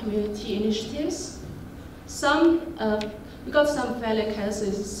 mostly are community initiatives. We got some failure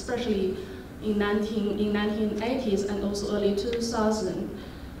cases, especially in 1980s and also early 2000.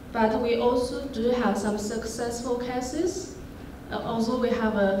 But we also do have some successful cases, although we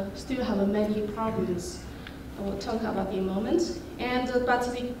still have many problems. We'll talk about in a moment. But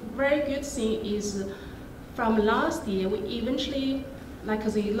the very good thing is, from last year, we eventually,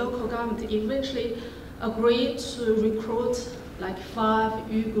 the local government eventually agreed to recruit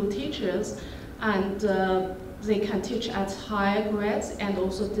 5 Uyghur teachers, and they can teach at higher grades and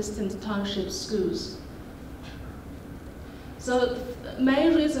also distant township schools. So the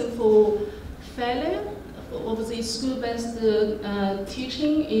main reason for failure of the school-based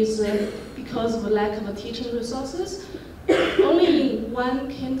teaching is because of a lack of teaching resources. Only in one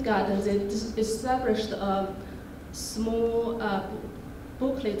kindergarten they established a small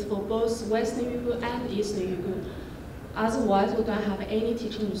booklet for both Western Uyghur and Eastern Uyghur. Otherwise, we don't have any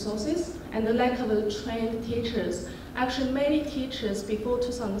teaching resources, and the lack of trained teachers. Actually, many teachers before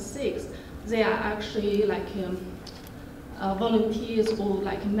 2006, they are actually like volunteers or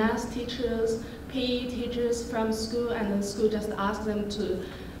like math teachers, PE teachers from school, and the school just asks them to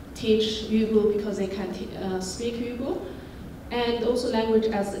teach Uyghur because they can speak Uyghur. And also language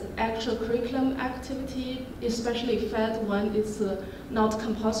as actual curriculum activity, especially FED one, is not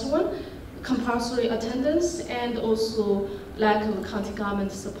compulsory attendance, and also lack of county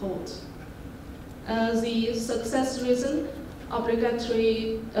government support. The success reason,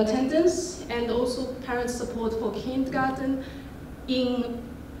 obligatory attendance, and also parent support for kindergarten,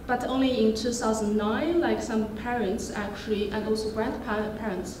 but only in 2009, like some parents actually, and also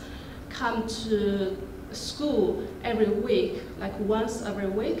grandparents, come to school every week, like once every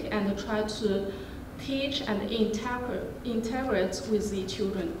week, and try to teach and integrate with the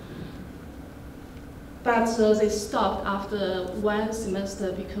children. But they stopped after one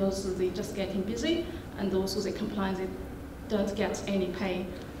semester because they just getting busy, and also they complain they don't get any pay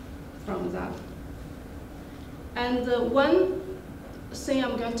from that. And one thing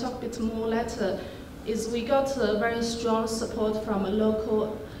I'm going to talk a bit more later is we got very strong support from a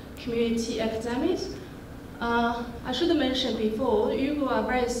local community academics. I should mention before, Uyghur are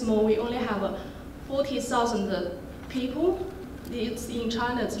very small. We only have 40,000 people. It's in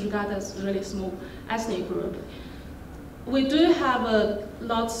China, it's regarded as a really small ethnic group. We do have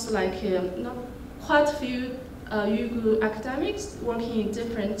lots, like not quite a few Uyghur academics working in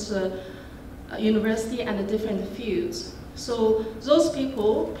different university and different fields. So those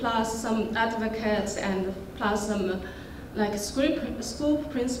people, plus some advocates and plus some like school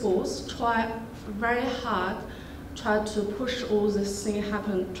principals, try very hard, try to push all this thing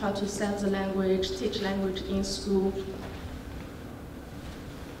happen, try to set the language, teach language in school.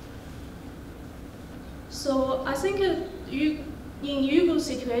 So I think in Uyghur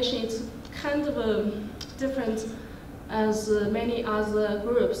situation, it's kind of different as many other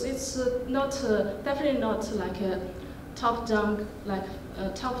groups. It's definitely not like a top-down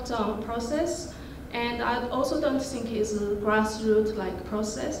process, and I also don't think it's a grassroots like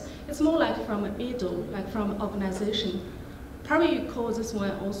process. It's more like from a middle, like from an organization. Probably you call this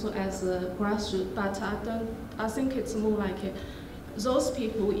one also as a grassroots, but I think it's more like those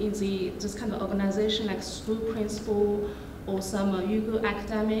people in this kind of organization, like school principal or some Uyghur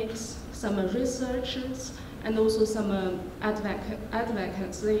academics, some researchers, and also some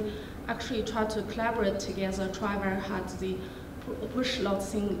advocates. They actually try to collaborate together, try very hard to push lots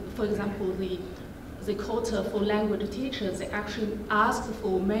of things. For example, the quota for language teachers, they actually asked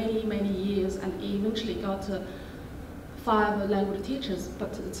for many, many years and eventually got 5 language teachers,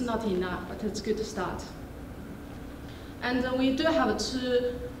 but it's not enough, but it's a good start. And we do have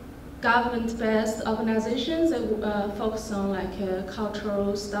 2 government-based organizations that focus on like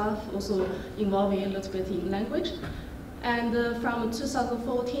cultural stuff, also involving a little bit in language. And from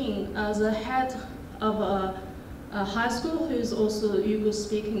 2014, the head of a high school, who is also a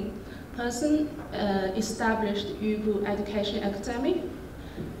Uyghur-speaking person, established Uyghur Education Academy.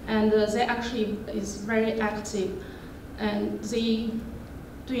 And they actually is very active. And they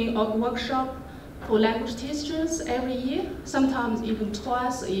doing a workshop for language teachers every year, sometimes even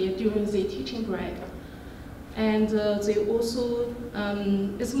twice a year during the teaching break. And they also,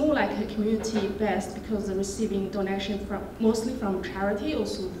 it's more like a community-based because they're receiving donations mostly from charity,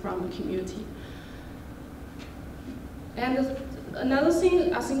 also from the community. And another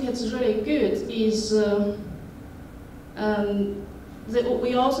thing I think it's really good is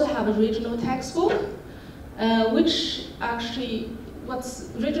we also have a regional textbook, which actually,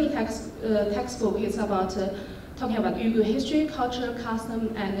 regional textbook is about talking about Uyghur history, culture,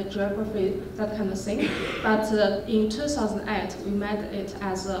 custom, and geography, that kind of thing. But in 2008, we made it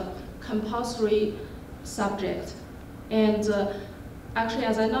as a compulsory subject. And actually,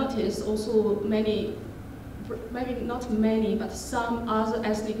 as I noticed, also maybe not many, but some other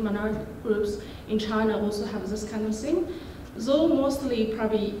ethnic minority groups in China also have this kind of thing. Though mostly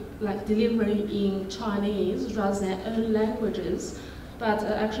probably like delivering in Chinese rather than other languages, but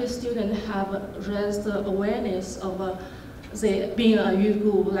actually students have raised the awareness of being a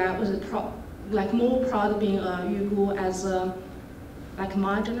Uyghur, like more proud of being a Uyghur as like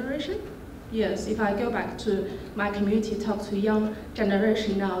my generation. Yes, if I go back to my community, talk to young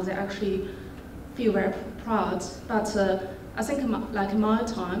generation now, they actually feel very proud. But I think like my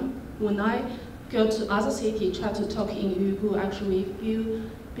time, when I go to other city, try to talk in Uyghur, actually feel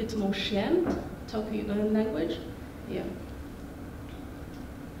a bit more shame, talk your own language. Yeah.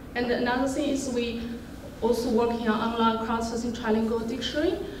 And another thing is we also working on online crowdsourcing trilingual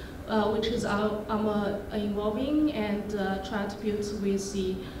dictionary, which is I'm involving and try to build with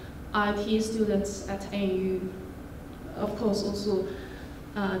the IT students at ANU. Of course, also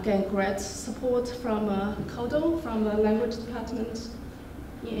get great support from Kodo, from the language department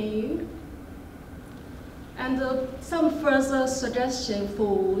in ANU. And some further suggestion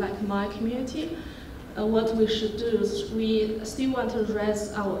for like my community. What we should do is we still want to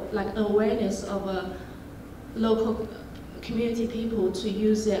raise our like awareness of local community people to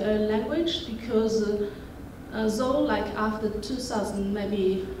use their own language, because though like after 2000,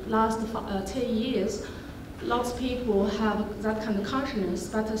 maybe last 10 years, lots of people have that kind of consciousness,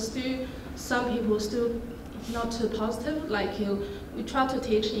 but still some people still not too positive. Like we try to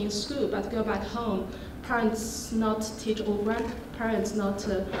teach in school, but go back home, parents not teach, or grandparents not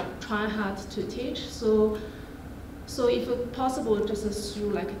trying hard to teach. So if possible, just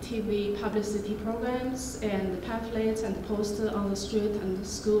through like TV publicity programs and pamphlets and posters on the street and the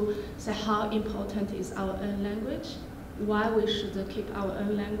school, say how important is our own language, why we should keep our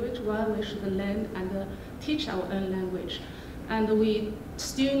own language, why we should learn and teach our own language. And we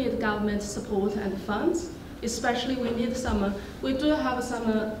still need government support and funds, especially we need some, we do have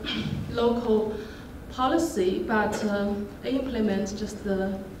some local policy, but implement just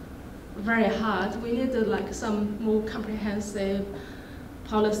very hard. We need like some more comprehensive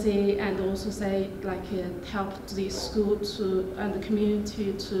policy, and also say like help the school to and the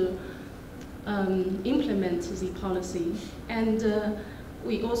community to implement the policy. And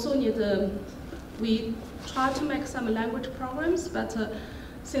we also need we try to make some language programs, but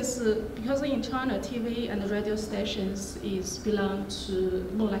since because in China TV and radio stations is belong to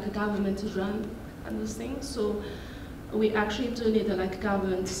more like a government run kind of thing, so we actually do need like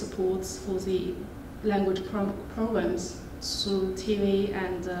government supports for the language programs through TV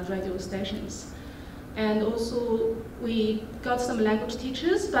and radio stations. And also we got some language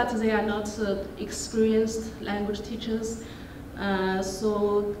teachers, but they are not experienced language teachers.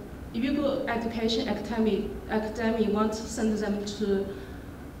 So if you go education academy want to send them to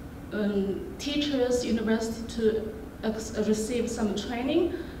teachers, university to receive some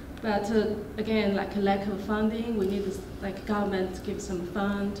training. But again, like a lack of funding, we need like government to give some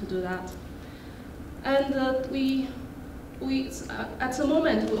fund to do that. And we at the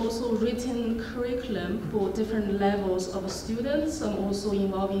moment we also written curriculum for different levels of students. I'm also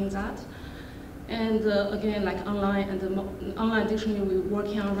involved in that. And again, like online and the online dictionary we're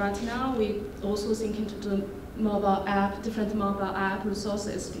working on right now, we also thinking to do mobile app, different mobile app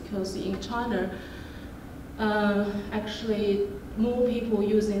resources, because in China, actually more people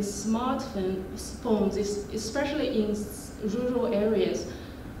using smartphones, especially in rural areas,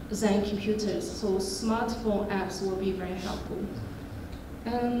 than computers. So smartphone apps will be very helpful.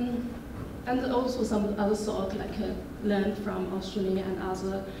 And also some other sort, like learn from Australia and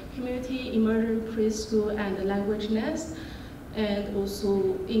other community, emerging preschool and language nest, and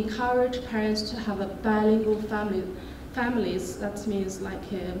also encourage parents to have a bilingual families. That means like,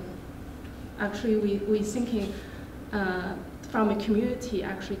 actually we thinking from a community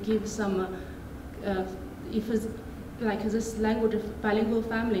actually give some, if it's like this language of bilingual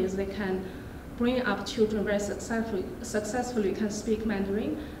families, they can bring up children very successfully can speak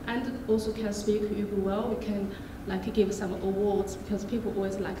Mandarin and also can speak Uyghur well. We can like give some awards, because people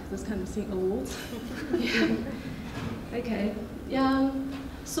always like this kind of thing, awards. Yeah. Okay. Yeah.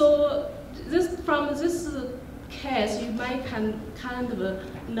 So from this case, you might kind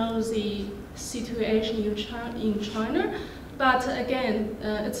of know the situation in China. But again,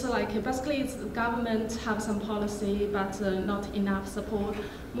 it's like basically it's the government have some policy, but not enough support.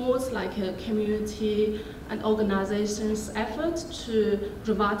 More like a community and organizations' effort to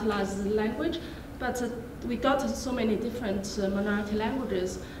revitalize the language. But we got so many different minority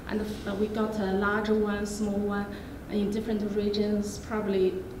languages, and we got a larger one, small one, in different regions,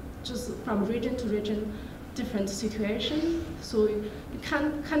 probably just from region to region, different situation. So you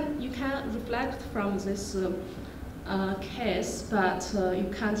can reflect from this case, but you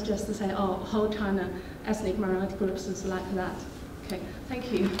can't just say, oh, whole China ethnic minority groups is like that. Okay,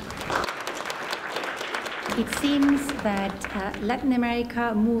 thank you. It seems that Latin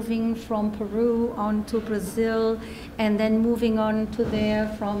America, moving from Peru on to Brazil, and then moving on to there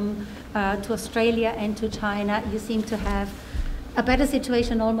from to Australia and to China, you seem to have a better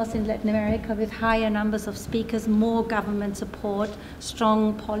situation almost in Latin America with higher numbers of speakers, more government support,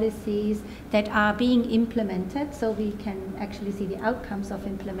 strong policies that are being implemented, so we can actually see the outcomes of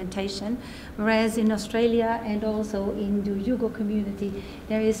implementation. Whereas in Australia and also in the Yugo community,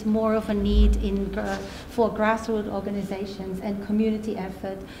 there is more of a need for grassroots organizations and community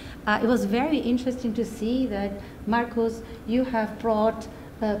effort. It was very interesting to see that, Marcos, you have brought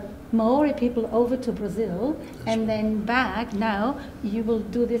Maori people over to Brazil and then back. Now you will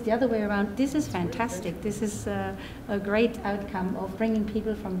do this the other way around. This is fantastic. This is a great outcome of bringing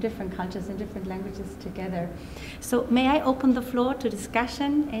people from different cultures and different languages together. So may I open the floor to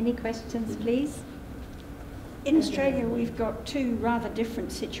discussion? Any questions, please? In Australia, we've got two rather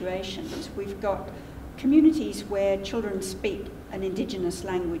different situations. We've got communities where children speak an Indigenous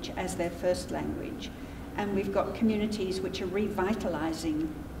language as their first language, and we've got communities which are revitalizing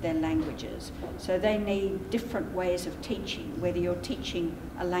their languages. So they need different ways of teaching, whether you're teaching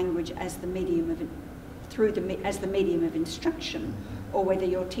a language as the medium of instruction, or whether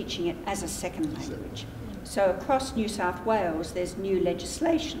you're teaching it as a second language. So across New South Wales, there's new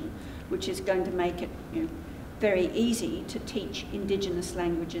legislation which is going to make it very easy to teach Indigenous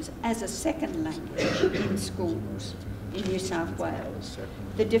languages as a second language in schools in New South Wales.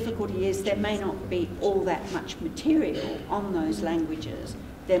 The difficulty is there may not be all that much material on those languages.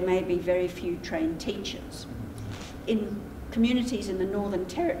 There may be very few trained teachers. In communities in the Northern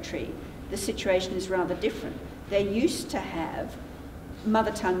Territory, the situation is rather different. They used to have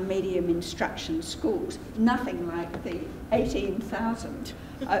mother tongue medium instruction schools, nothing like the 18,000.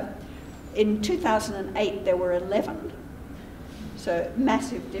 In 2008, there were 11, so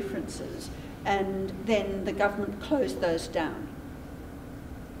massive differences. And then the government closed those down.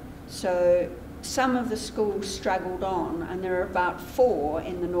 So some of the schools struggled on, and there are about 4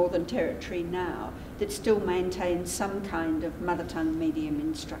 in the Northern Territory now that still maintain some kind of mother tongue medium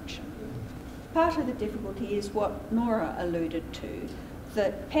instruction. Part of the difficulty is what Nora alluded to,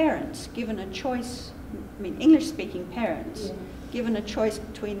 that parents, given a choice, English-speaking parents, given a choice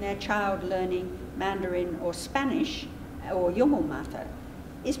between their child learning Mandarin or Spanish or Yolngu Matha,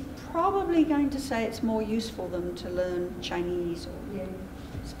 is probably going to say it's more useful than to learn Chinese or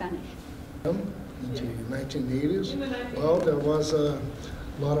Spanish. In the 1980s, well, there was a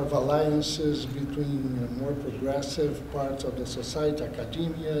lot of alliances between more progressive parts of the society,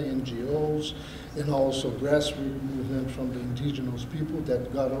 academia, NGOs, and also grassroots movement from the indigenous people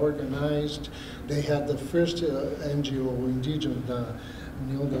that got organized. They had the first NGO, Indigenous, the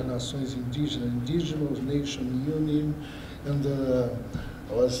União das Nações Indígenas, Indigenous Nation Union, and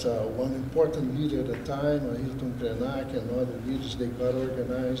was one important leader at the time, Ayrton Krenak and other leaders. They got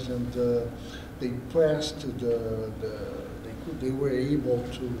organized and they pressed they were able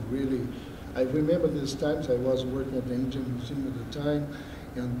to really, I remember these times, I was working at the Indian Museum at the time,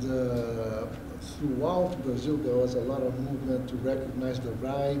 and throughout Brazil there was a lot of movement to recognize the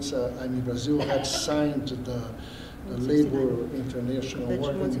rights. Brazil had signed the Labor International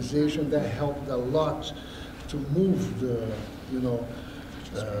Organization. That helped a lot to move the,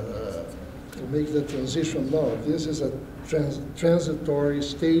 to make the transition law. This is a transitory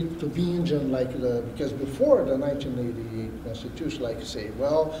state to be Indian, because before the 1988 Constitution, like say,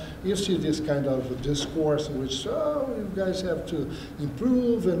 well, you see this kind of discourse in which, you guys have to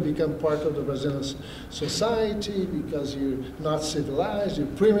improve and become part of the Brazilian society because you're not civilized, you're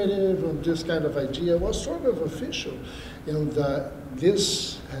primitive, and this kind of idea was sort of official. And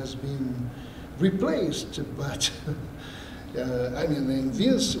this has been replaced, but and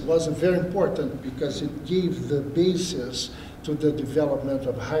this was very important because it gave the basis to the development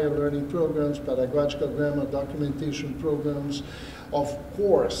of higher learning programs, pedagogical grammar, documentation programs. Of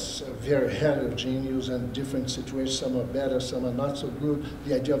course, very heterogeneous and different situations. Some are better, some are not so good.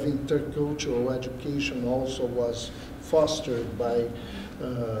 The idea of intercultural education also was fostered by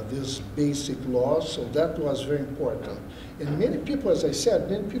these basic laws, so that was very important. And many people, as I said,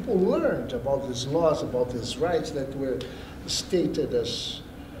 many people learned about these laws, about these rights that were stated as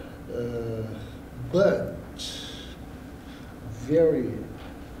but very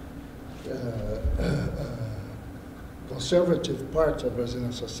conservative parts of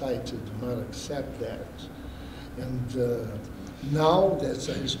Brazilian society do not accept that. And now that's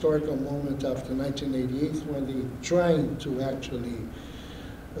a historical moment after 1988 when they're trying to actually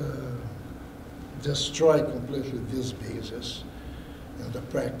destroy completely this basis and the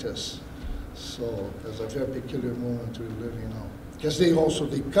practice. So there's a very peculiar moment we're living now. Because they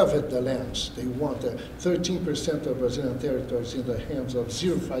covet the lands. They want 13% of Brazilian territories in the hands of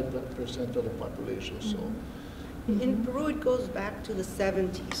 0.5% of the population. So In Peru, it goes back to the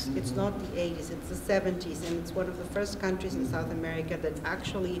 70s. It's not the 80s, it's the 70s, and it's one of the first countries in South America that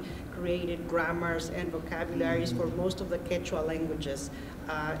actually created grammars and vocabularies for most of the Quechua languages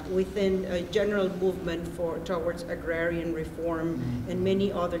within a general movement towards agrarian reform and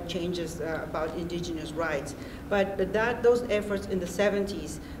many other changes about indigenous rights. But those efforts in the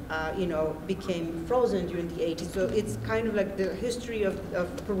 70s became frozen during the 80s. So it's kind of like the history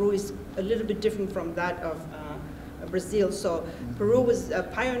of Peru is a little bit different from that of Brazil. So Peru was a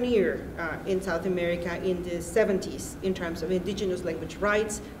pioneer in South America in the 70s in terms of indigenous language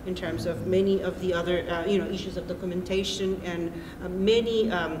rights, in terms of many of the other issues of documentation, and many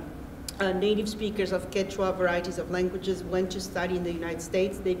native speakers of Quechua varieties of languages went to study in the United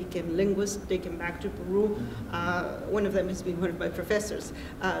States. They became linguists. They came back to Peru. One of them has been one of my professors.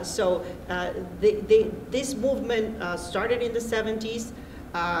 This movement started in the 70s,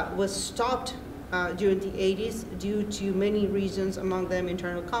 was stopped during the 80s due to many reasons, among them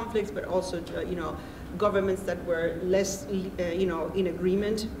internal conflicts, but also governments that were less in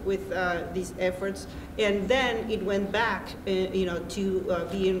agreement with these efforts. And then it went back to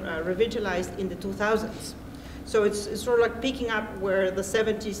being revitalized in the 2000s. So it's sort of like picking up where the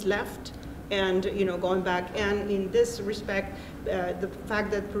 70s left and going back. And in this respect, the fact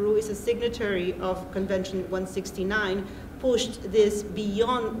that Peru is a signatory of Convention 169 pushed this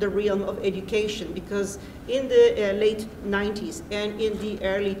beyond the realm of education, because in the late 90s and in the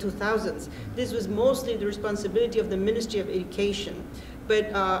early 2000s, this was mostly the responsibility of the Ministry of Education.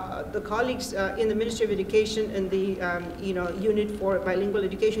 But the colleagues in the Ministry of Education and the unit for bilingual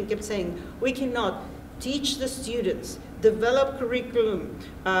education kept saying, we cannot teach the students, develop curriculum,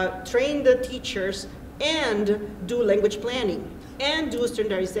 train the teachers, and do language planning, and do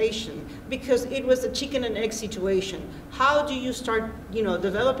standardization, because it was a chicken and egg situation. How do you start,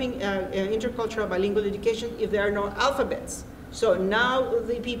 developing intercultural bilingual education if there are no alphabets? So now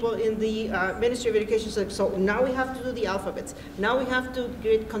the people in the Ministry of Education said, so now we have to do the alphabets. Now we have to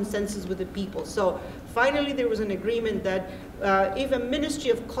get consensus with the people. So finally there was an agreement that if a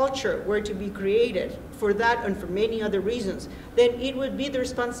Ministry of Culture were to be created for that and for many other reasons, then it would be the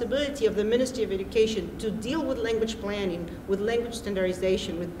responsibility of the Ministry of Education to deal with language planning, with language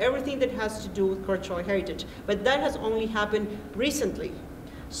standardization, with everything that has to do with cultural heritage. But that has only happened recently.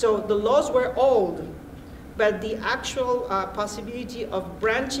 So the laws were old, but the actual possibility of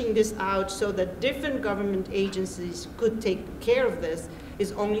branching this out so that different government agencies could take care of this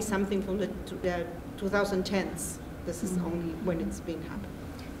is only something from the 2010s. This is only when it's been happening.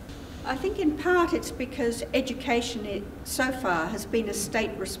 I think in part it's because education so far has been a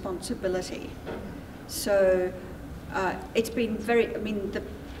state responsibility. So it's been the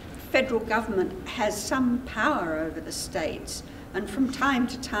federal government has some power over the states, and from time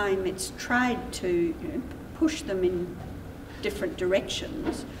to time it's tried to push them in different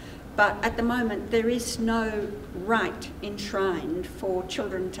directions. But at the moment there is no right enshrined for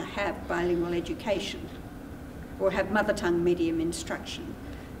children to have bilingual education or have mother tongue medium instruction.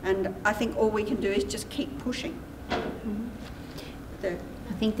 And I think all we can do is just keep pushing. I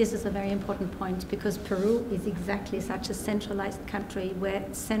think this is a very important point, because Peru is exactly such a centralized country where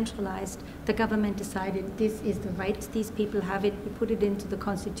it's centralized. The government decided this is the right, these people have it, we put it into the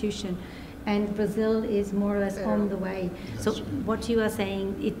constitution. And Brazil is more or less on the way. So what you are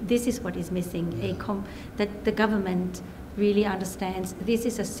saying, this is what is missing, that the government really understands this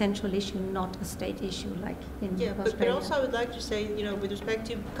is a central issue, not a state issue like in Australia. But also I would like to say, with respect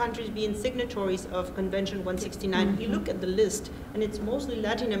to countries being signatories of Convention 169, you look at the list, and it's mostly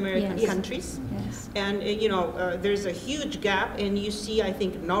Latin American countries. Yes. And, there's a huge gap, and you see, I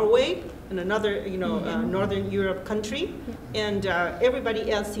think, Norway, and another, Northern Europe country, and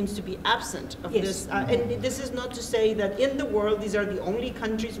everybody else seems to be absent of this. And this is not to say that in the world these are the only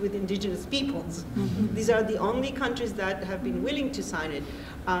countries with indigenous peoples. These are the only countries that have been willing to sign it.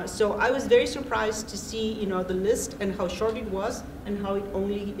 So I was very surprised to see, the list and how short it was, and how it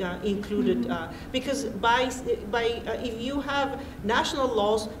only included, because if you have national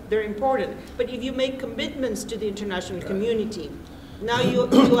laws, they're important. But if you make commitments to the international community, now you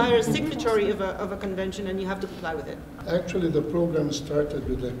are a signatory of a convention, and you have to comply with it. Actually, the program started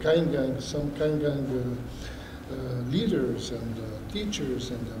with some Kaingang leaders and teachers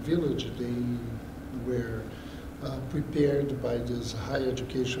in the village. They were prepared by these high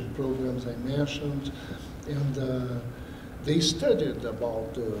education programs I mentioned, and they studied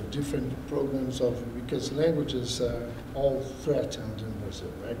about different programs because languages are all threatened in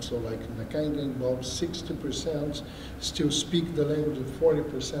Brazil, right? So like in the Canadian, about 60% still speak the language,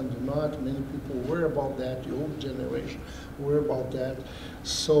 40% do not. Many people worry about that, the old generation worry about that.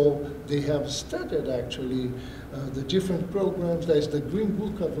 So they have studied actually the different programs. There's the Green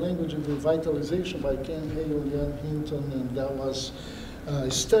Book of Language and Revitalization by Ken Hale and Jan Hinton, and that was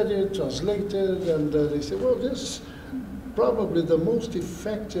studied, translated, and they said, well, this probably the most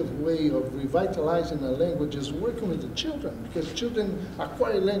effective way of revitalizing a language is working with the children, because children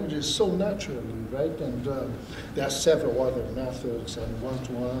acquire languages so naturally, right? And there are several other methods and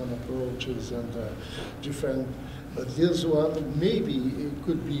one-to-one approaches and different, but this one, maybe it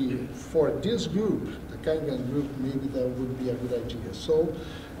could be for this group, the Kangan group, maybe that would be a good idea. So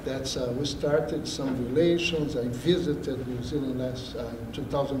that's, we started some relations. I visited New Zealand last,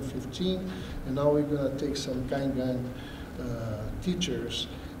 2015, and now we're gonna take some Kangan teachers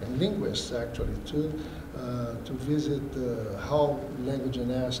and linguists actually to visit how Language and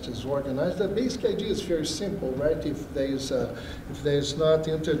Nest is organized. The basic idea is very simple, right? If there is not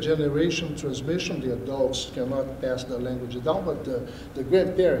intergenerational transmission, the adults cannot pass the language down, but the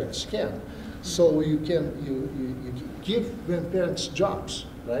grandparents can. So you give grandparents jobs,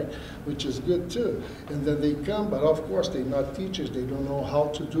 right? Which is good too. And then they come, but of course they're not teachers, they don't know how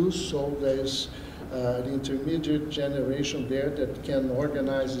to do, so there's the intermediate generation there that can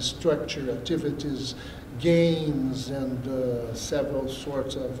organize structured activities, games, and several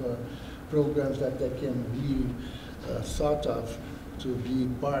sorts of programs that they can be thought of to be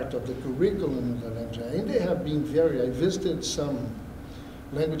part of the curriculum of the language. And they have been I visited some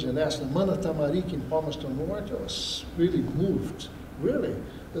Language and Nest in Manatamarik in Palmerston North. I was really moved, really.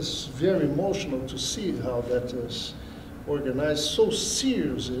 It's very emotional to see how that is organized, so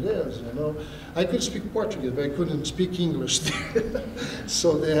serious it is, you know. I could speak Portuguese, but I couldn't speak English there.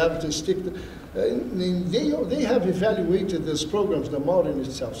 So they have to stick to, they have evaluated these programs, the model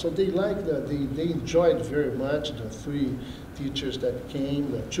itself, so they like that, they enjoyed very much the 3 teachers that came,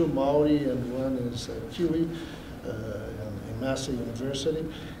 the 2 Maori and 1 is Kiwi, in Massa University,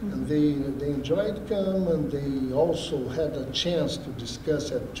 and they enjoyed come, and they also had a chance to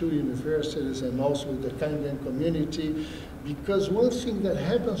discuss at 2 universities and also with the Kangan community, because one thing that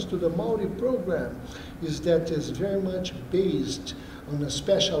happens to the Maori program is that it's very much based on a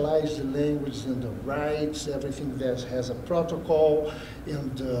specialized language and the rights, everything that has a protocol,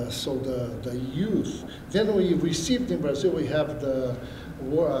 and so the youth. Then we received in Brazil, we have the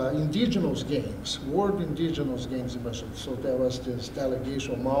Indigenous Games, World Indigenous Games in Brazil. So there was this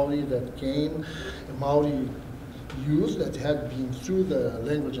delegation of Maori that came, Maori youth that had been through the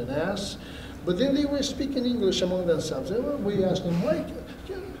Language and Nest, but then they were speaking English among themselves. And we asked them, why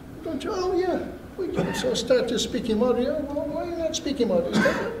don't you, oh yeah, we can. So started speaking Maori. Oh, well, why are you not speaking Maori?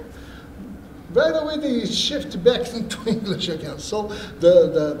 Right away they shift back into English again. So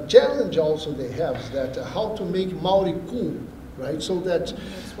the challenge also they have is that how to make Maori cool. Right, so that,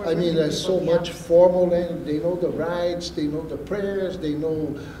 I mean, there's so much formal language, they know the rights, they know the prayers, they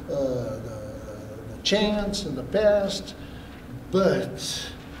know the chants in the past,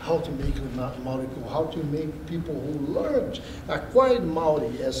 but how to make Maori cool, how to make people who acquired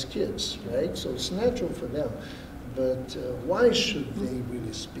Maori as kids, right? So it's natural for them, but why should they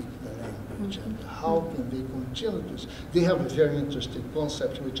really speak the language, and how can they continue to? They have a very interesting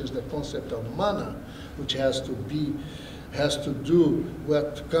concept, which is the concept of mana, which has to do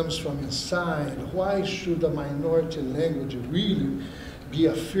what comes from inside. Why should a minority language really be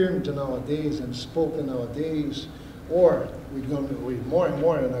affirmed nowadays and spoken nowadays? Or we're more and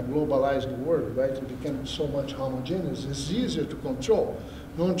more in a globalized world, right? It became so much homogeneous. It's easier to control.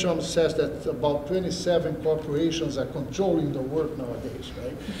 Noam Chomsky says that about 27 corporations are controlling the world nowadays,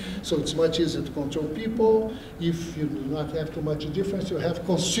 right? So it's much easier to control people. If you do not have too much difference, you have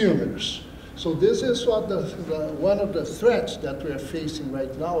consumers. So this is what one of the threats that we are facing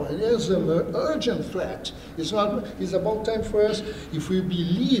right now. It is an urgent threat. It's about time for us, if we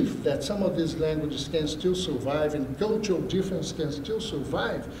believe that some of these languages can still survive and cultural difference can still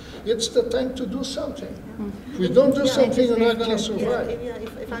survive, it's the time to do something. If we don't do something, we're not going to survive.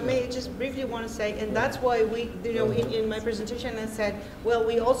 If I may just briefly want to say, and that's why we, in my presentation I said, well,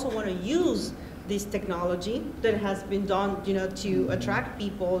 we also want to use this technology that has been done, to attract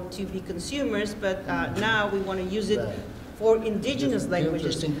people to be consumers, but now we want to use it for indigenous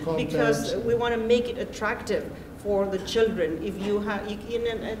languages because we want to make it attractive for the children. If you have,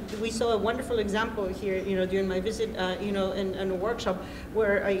 we saw a wonderful example here, during my visit, in a workshop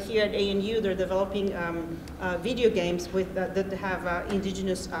where here at ANU they're developing video games with that have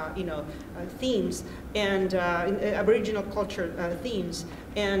indigenous, themes and Aboriginal culture themes.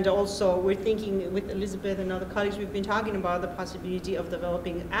 And also, we're thinking with Elizabeth and other colleagues, we've been talking about the possibility of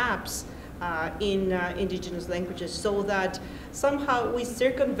developing apps in indigenous languages, so that somehow we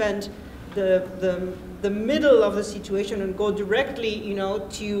circumvent the middle of the situation and go directly,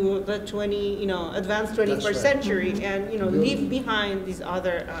 to the advanced 21st century, and leave behind these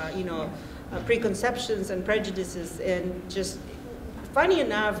other, preconceptions and prejudices. And just funny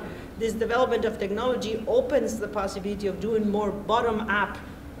enough, this development of technology opens the possibility of doing more bottom-up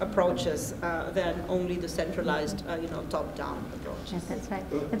approaches than only the centralized, top-down approaches. Yes, that's right.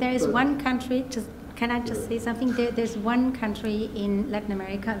 But there is one country, can I just say something? There's one country in Latin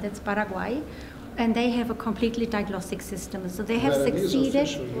America, that's Paraguay, and they have a completely diglostic system. So they have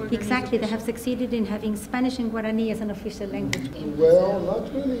succeeded, exactly, they have succeeded in having Spanish and Guarani as an official language. Well,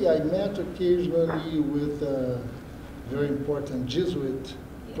 not really. I met occasionally with a very important Jesuit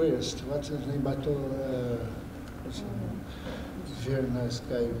priest. What's his name? Very nice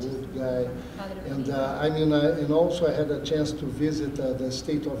guy, good guy. And and also I had a chance to visit the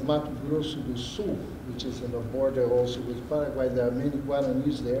state of Mato Grosso do Sul, which is on the border also with Paraguay. There are many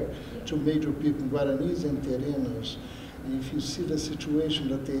Guaranis there, two major people, Guaranis and Terenos. And if you see the situation,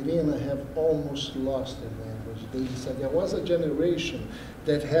 the Terena have almost lost their language. They said there was a generation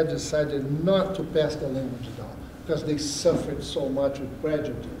that had decided not to pass the language down, because they suffered so much with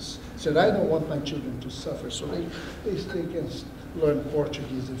prejudice. Said, I don't want my children to suffer, so they can learn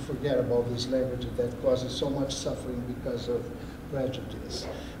Portuguese and forget about this language that causes so much suffering because of prejudice.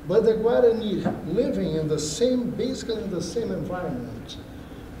 But the Guarani living in the same, basically in the same environment,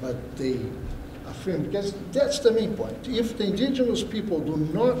 but they affirm, because that's the main point. If the indigenous people do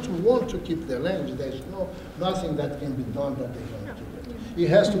not want to keep their language, there's nothing that can be done that they don't do it. It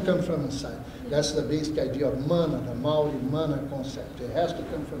has to come from inside. That's the basic idea of mana, the Maori mana concept. It has to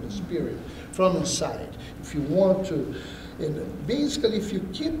come from the spirit, from inside. If you want to, and basically if you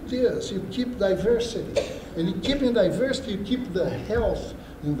keep this, you keep diversity. And in keeping diversity, you keep the health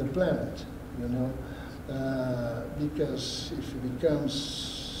in the planet, because if it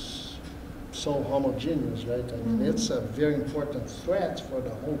becomes so homogeneous, right? It's a very important threat for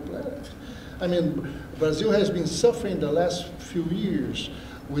the whole planet. Brazil has been suffering the last few years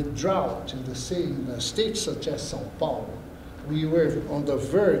with drought in the states such as São Paulo. We were on the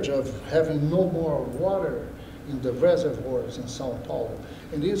verge of having no more water in the reservoirs in São Paulo.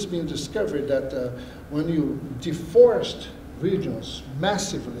 And it's been discovered that when you deforest regions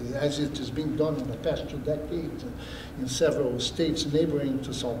massively, as it is being done in the past 2 decades in several states neighboring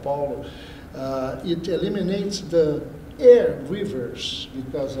to São Paulo, it eliminates the air rivers,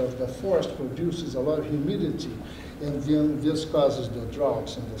 because of the forest produces a lot of humidity, and then this causes the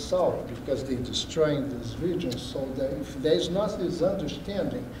droughts in the south because they're destroying these regions. So that if there is not this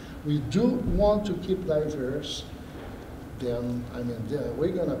understanding, we do want to keep diverse, then we're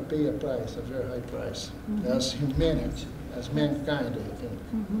going to pay a price, a very high price, as humanity, as mankind, I think.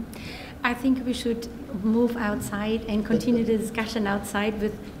 I think we should move outside and continue the discussion outside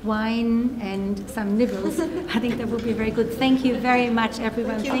with wine and some nibbles. I think that would be very good. Thank you very much,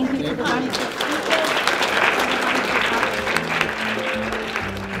 everyone. Thank you to the wonderful